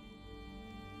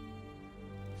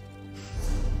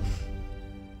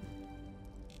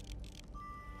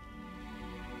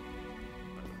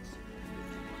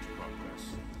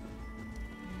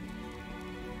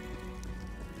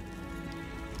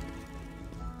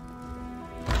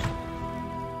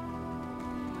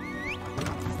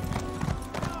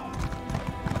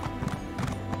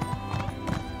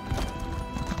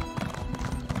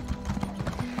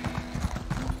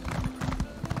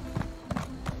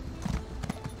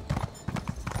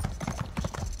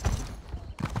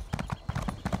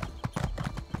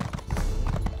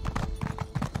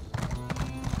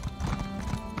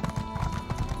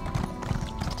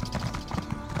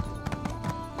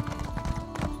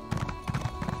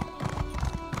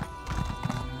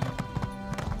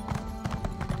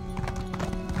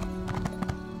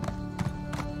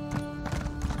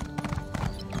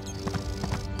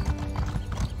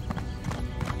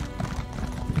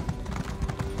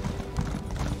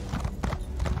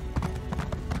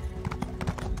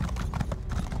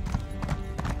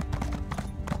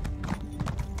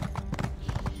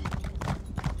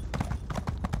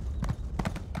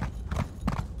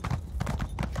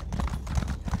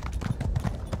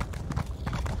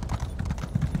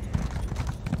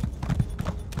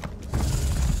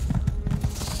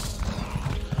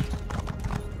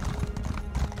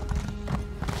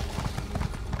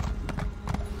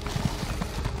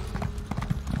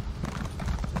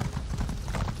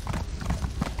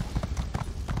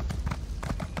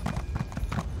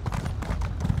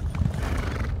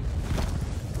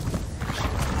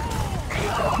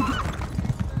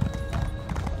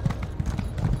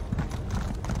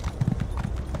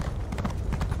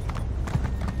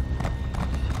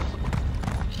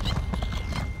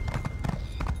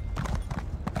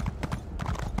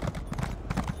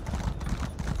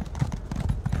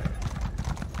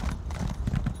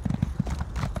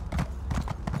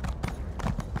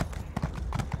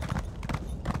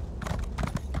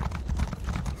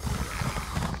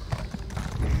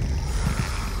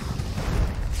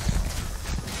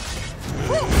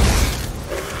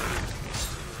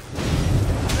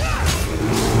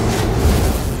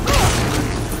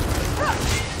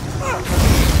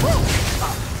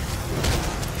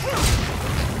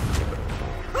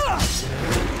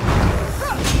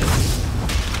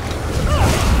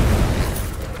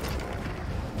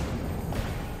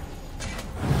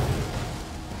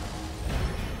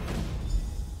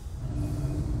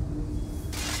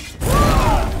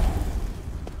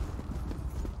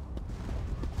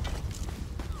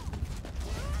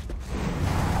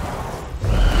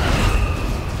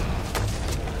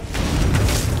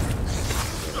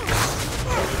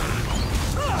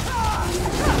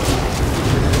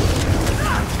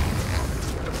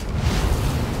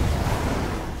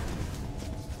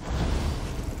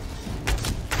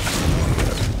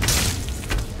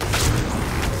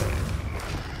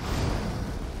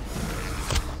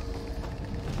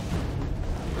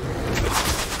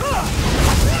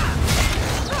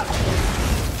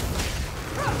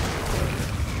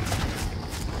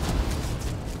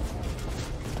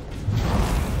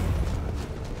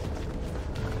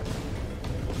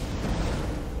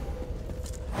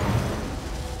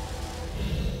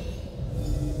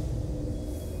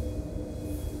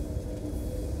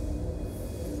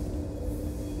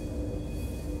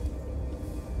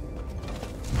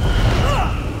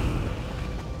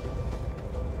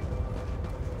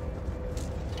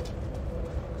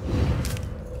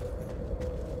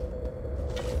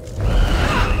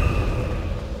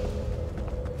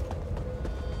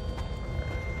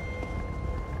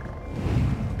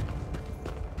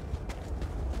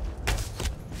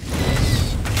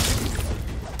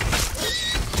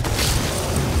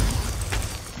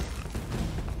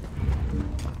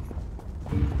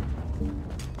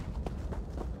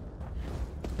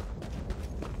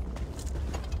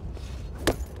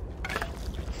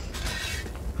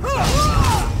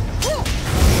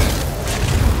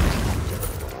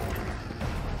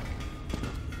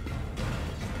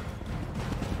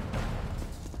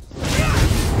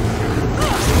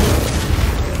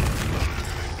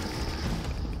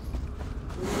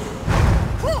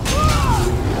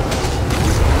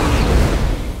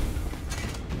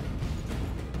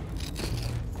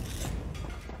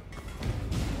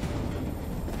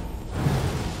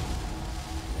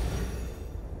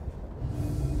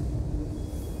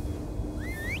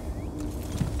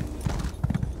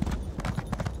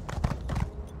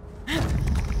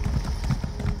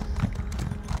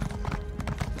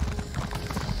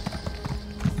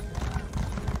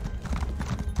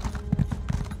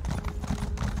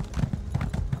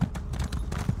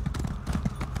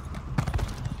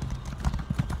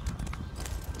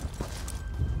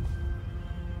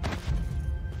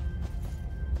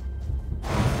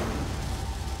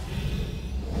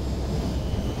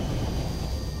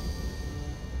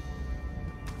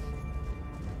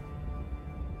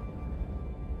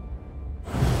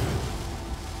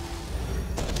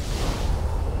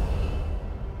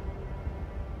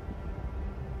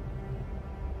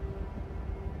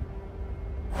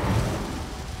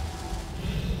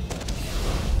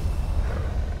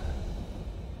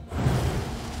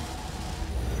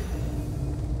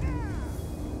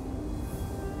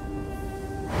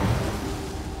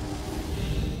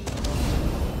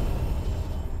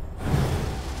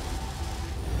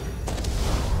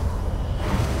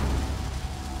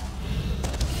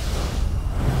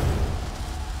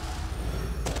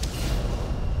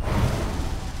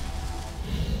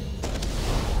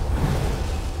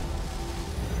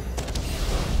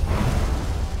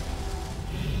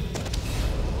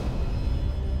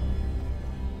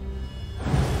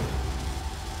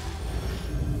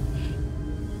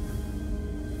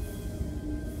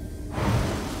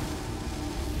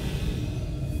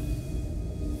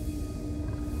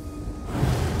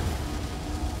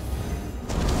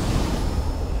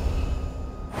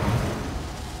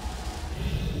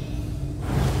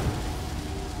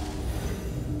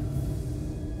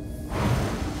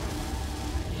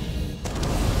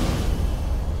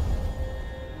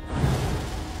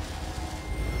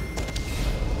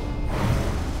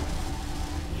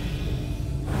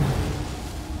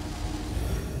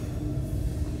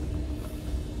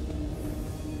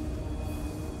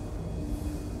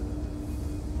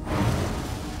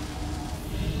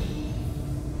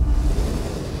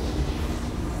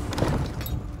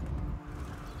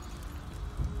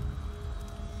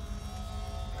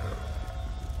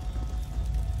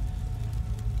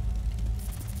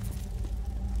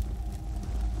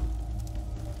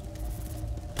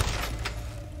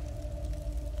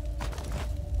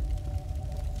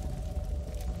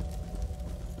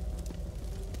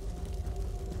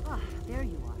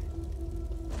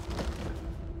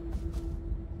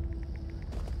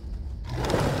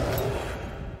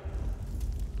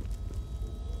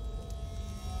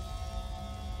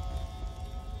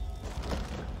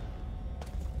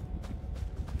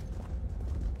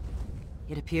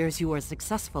 It appears you were as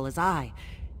successful as I.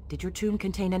 Did your tomb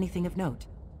contain anything of note?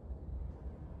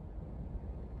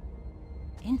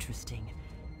 Interesting.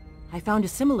 I found a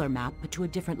similar map, but to a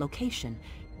different location.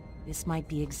 This might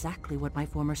be exactly what my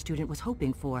former student was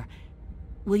hoping for.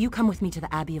 Will you come with me to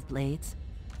the Abbey of Blades?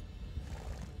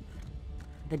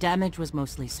 The damage was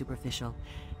mostly superficial,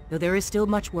 though there is still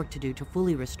much work to do to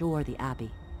fully restore the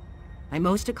Abbey. My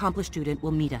most accomplished student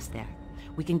will meet us there.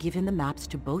 We can give him the maps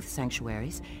to both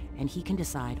sanctuaries, and he can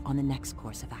decide on the next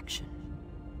course of action.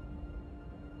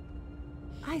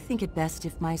 I think it best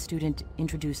if my student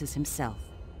introduces himself,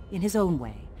 in his own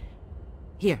way.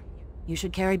 Here, you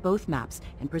should carry both maps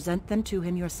and present them to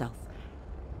him yourself.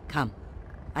 Come.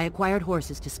 I acquired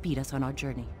horses to speed us on our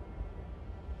journey.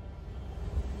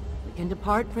 We can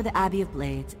depart for the Abbey of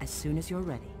Blades as soon as you're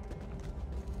ready.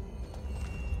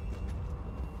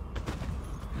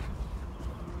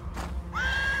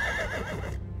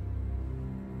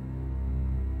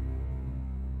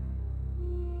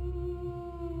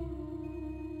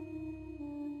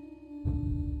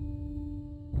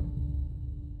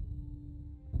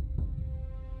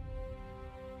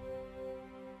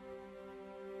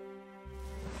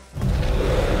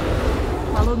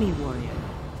 Follow me, warrior.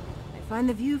 I find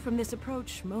the view from this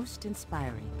approach most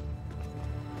inspiring.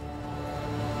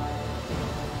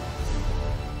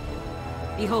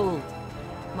 Behold,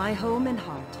 my home and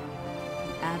heart,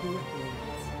 the Abbey of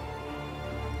Blades.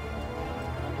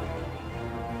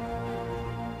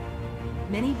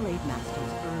 Many blade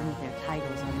masters earned their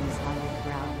titles on these hallowed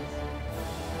grounds.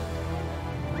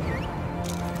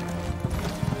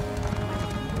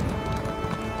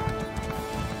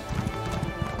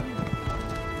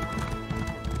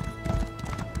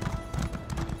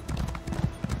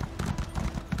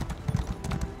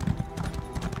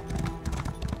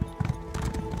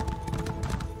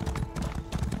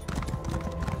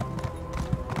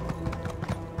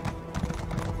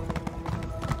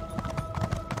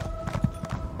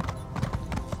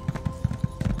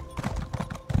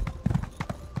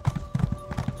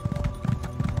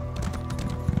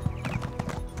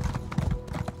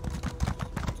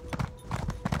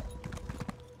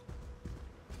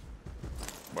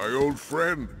 My old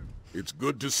friend, it's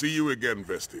good to see you again,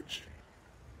 Vestige.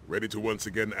 Ready to once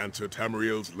again answer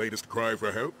Tamriel's latest cry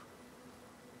for help?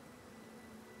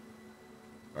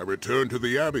 I returned to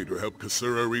the Abbey to help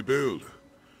Kasura rebuild.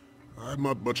 I'm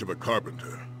not much of a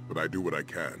carpenter, but I do what I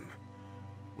can.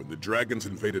 When the dragons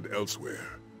invaded Elsweyr,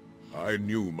 I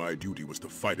knew my duty was to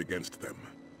fight against them,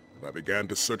 and I began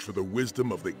to search for the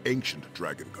wisdom of the ancient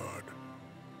Dragon Guard.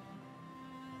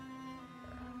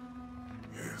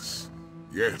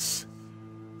 Yes.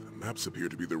 The maps appear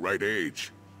to be the right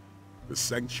age. The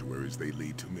sanctuaries they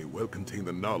lead to may well contain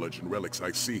the knowledge and relics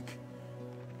I seek.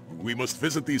 We must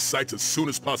visit these sites as soon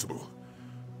as possible.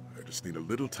 I just need a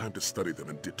little time to study them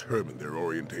and determine their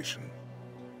orientation.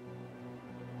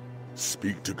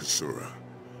 Speak to Kasura.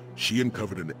 She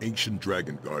uncovered an ancient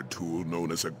Dragon Guard tool known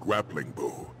as a grappling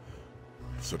bow.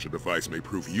 Such a device may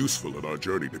prove useful in our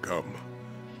journey to come.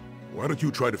 Why don't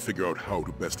you try to figure out how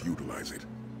to best utilize it?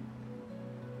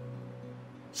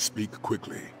 Speak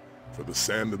quickly, for the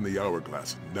sand in the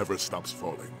hourglass never stops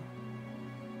falling.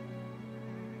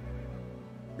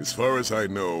 As far as I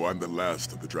know, I'm the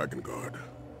last of the Dragon Guard.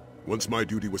 Once my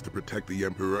duty was to protect the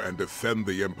Emperor and defend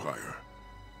the Empire.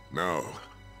 Now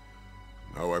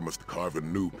I must carve a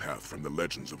new path from the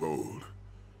legends of old.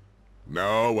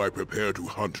 Now I prepare to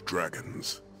hunt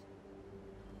dragons.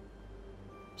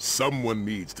 Someone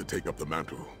needs to take up the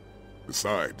mantle.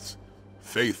 Besides,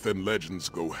 faith and legends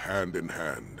go hand in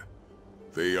hand.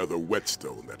 They are the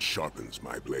whetstone that sharpens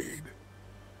my blade.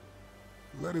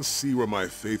 Let us see where my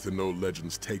faith in no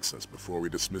legends takes us before we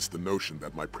dismiss the notion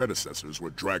that my predecessors were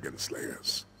dragon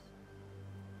slayers.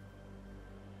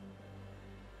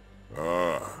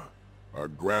 Ah, our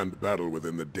grand battle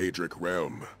within the Daedric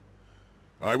realm.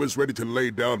 I was ready to lay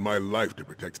down my life to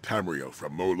protect Tamriel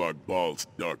from Molag Bal's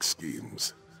dark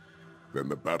schemes. Then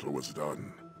the battle was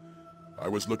done. I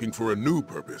was looking for a new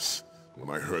purpose when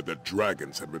I heard that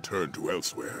dragons had returned to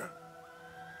Elsweyr.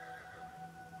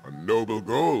 A noble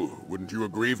goal, wouldn't you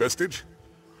agree, Vestige?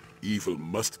 Evil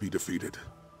must be defeated.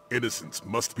 Innocence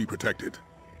must be protected.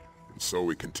 And so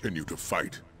we continue to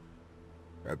fight.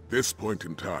 At this point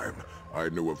in time, I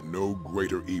know of no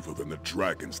greater evil than the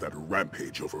dragons that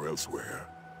rampage over Elsweyr.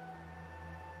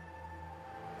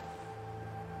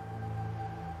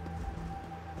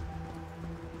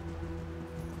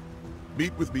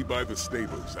 Meet with me by the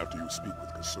stables after you speak with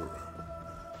Kasura.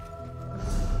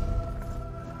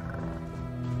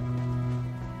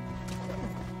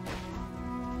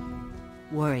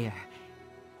 Warrior,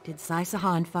 Did Sai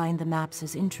Sahan find the maps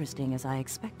as interesting as I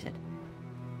expected?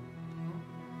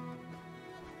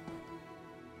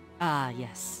 Ah,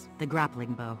 yes, the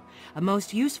grappling bow. A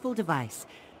most useful device.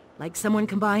 Like someone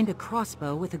combined a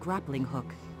crossbow with a grappling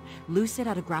hook. Loose it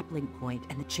at a grappling point,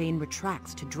 and the chain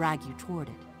retracts to drag you toward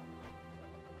it.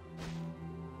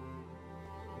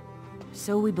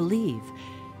 So we believe.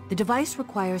 The device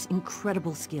requires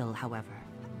incredible skill, however.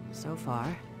 So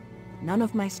far, none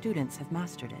of my students have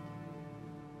mastered it.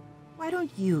 Why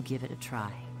don't you give it a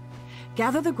try?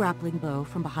 Gather the grappling bow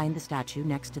from behind the statue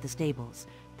next to the stables,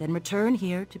 then return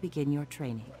here to begin your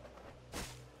training.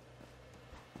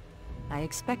 I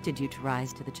expected you to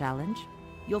rise to the challenge.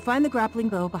 You'll find the grappling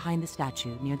bow behind the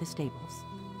statue near the stables.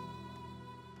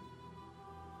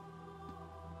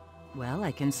 Well,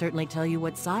 I can certainly tell you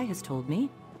what Sai has told me.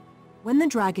 When the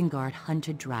Dragon Guard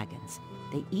hunted dragons,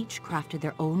 they each crafted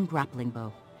their own grappling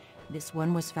bow. This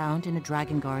one was found in a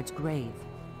Dragon Guard's grave.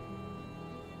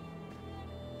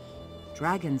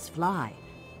 Dragons fly.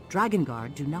 Dragon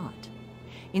Guard do not.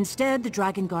 Instead, the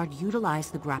Dragon Guard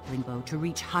utilized the grappling bow to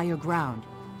reach higher ground.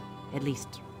 At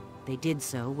least, they did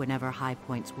so whenever high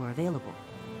points were available.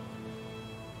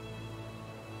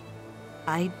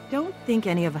 I don't think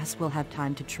any of us will have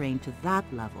time to train to that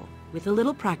level. With a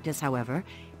little practice, however,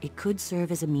 it could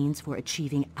serve as a means for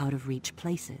achieving out-of-reach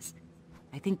places.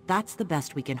 I think that's the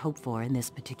best we can hope for in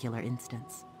this particular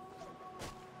instance.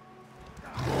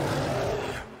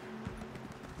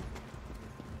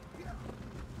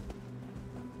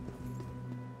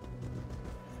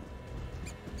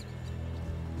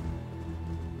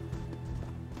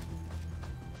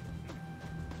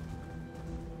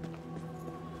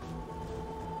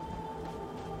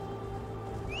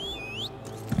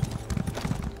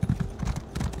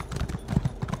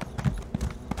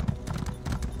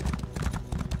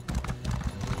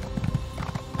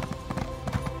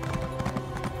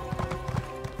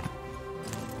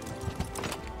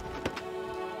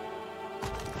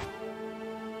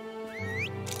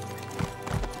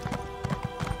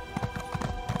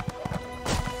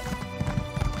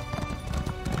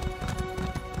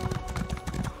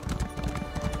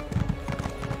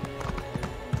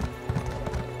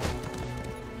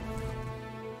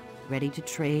 Ready to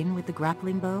train with the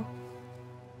grappling bow?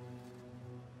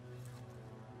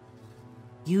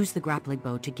 Use the grappling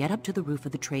bow to get up to the roof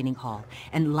of the training hall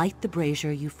and light the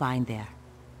brazier you find there.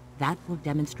 That will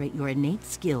demonstrate your innate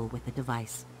skill with the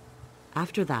device.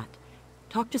 After that,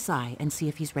 talk to Sai and see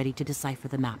if he's ready to decipher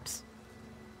the maps.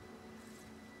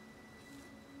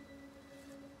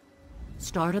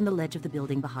 Start on the ledge of the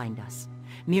building behind us.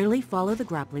 Merely follow the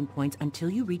grappling points until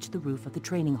you reach the roof of the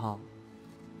training hall.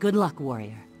 Good luck,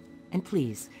 warrior. And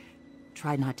please,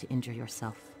 try not to injure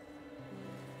yourself.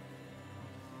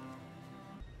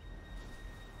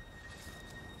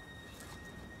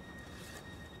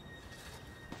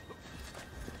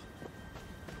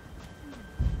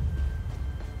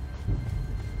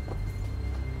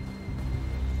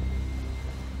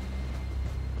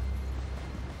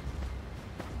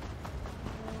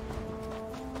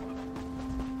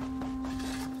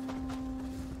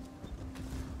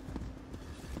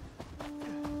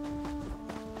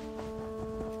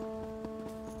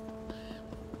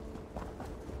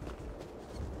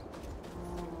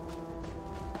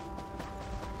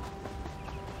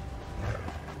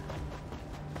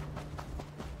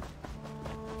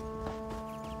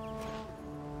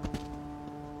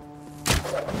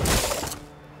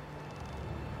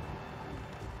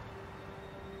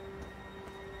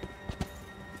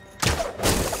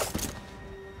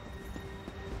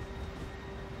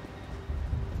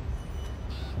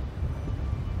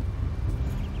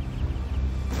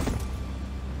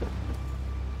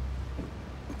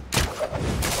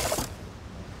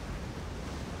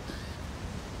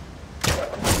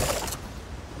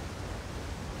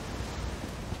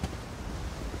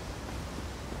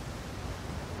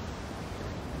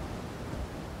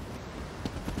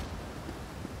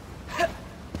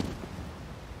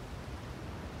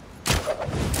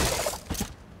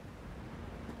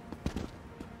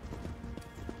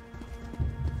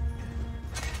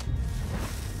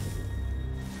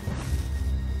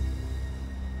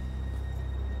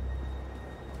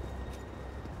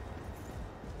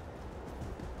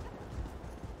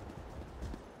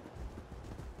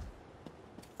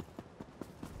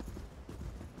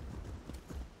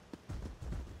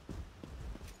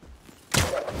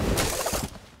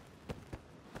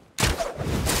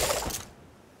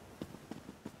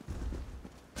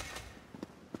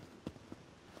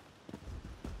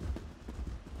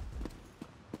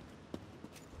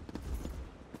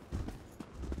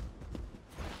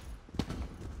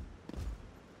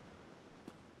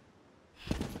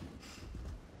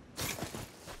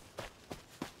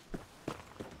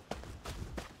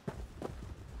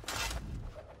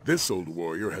 This old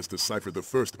warrior has deciphered the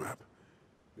first map.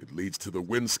 It leads to the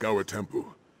Windscour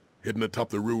Temple, hidden atop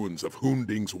the ruins of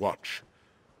Hunding's Watch.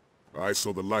 I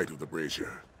saw the light of the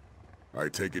brazier. I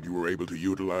take it you were able to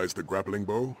utilize the grappling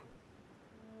bow?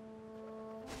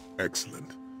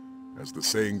 Excellent. As the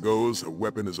saying goes, a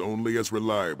weapon is only as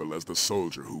reliable as the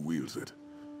soldier who wields it.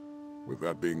 With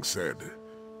that being said,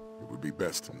 it would be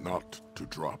best not to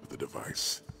drop the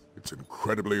device. It's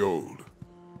incredibly old.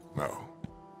 Now,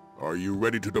 are you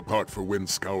ready to depart for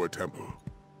Windscour Temple?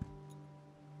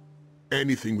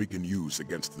 Anything we can use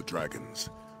against the dragons.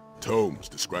 Tomes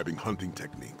describing hunting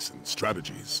techniques and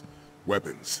strategies,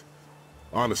 weapons.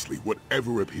 Honestly,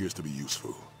 whatever appears to be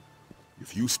useful.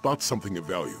 If you spot something of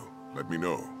value, let me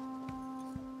know.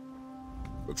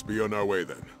 Let's be on our way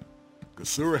then.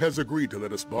 Khasura has agreed to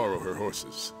let us borrow her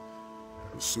horses.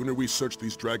 The sooner we search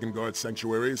these Dragon Guard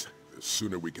sanctuaries, the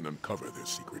sooner we can uncover their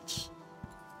secrets.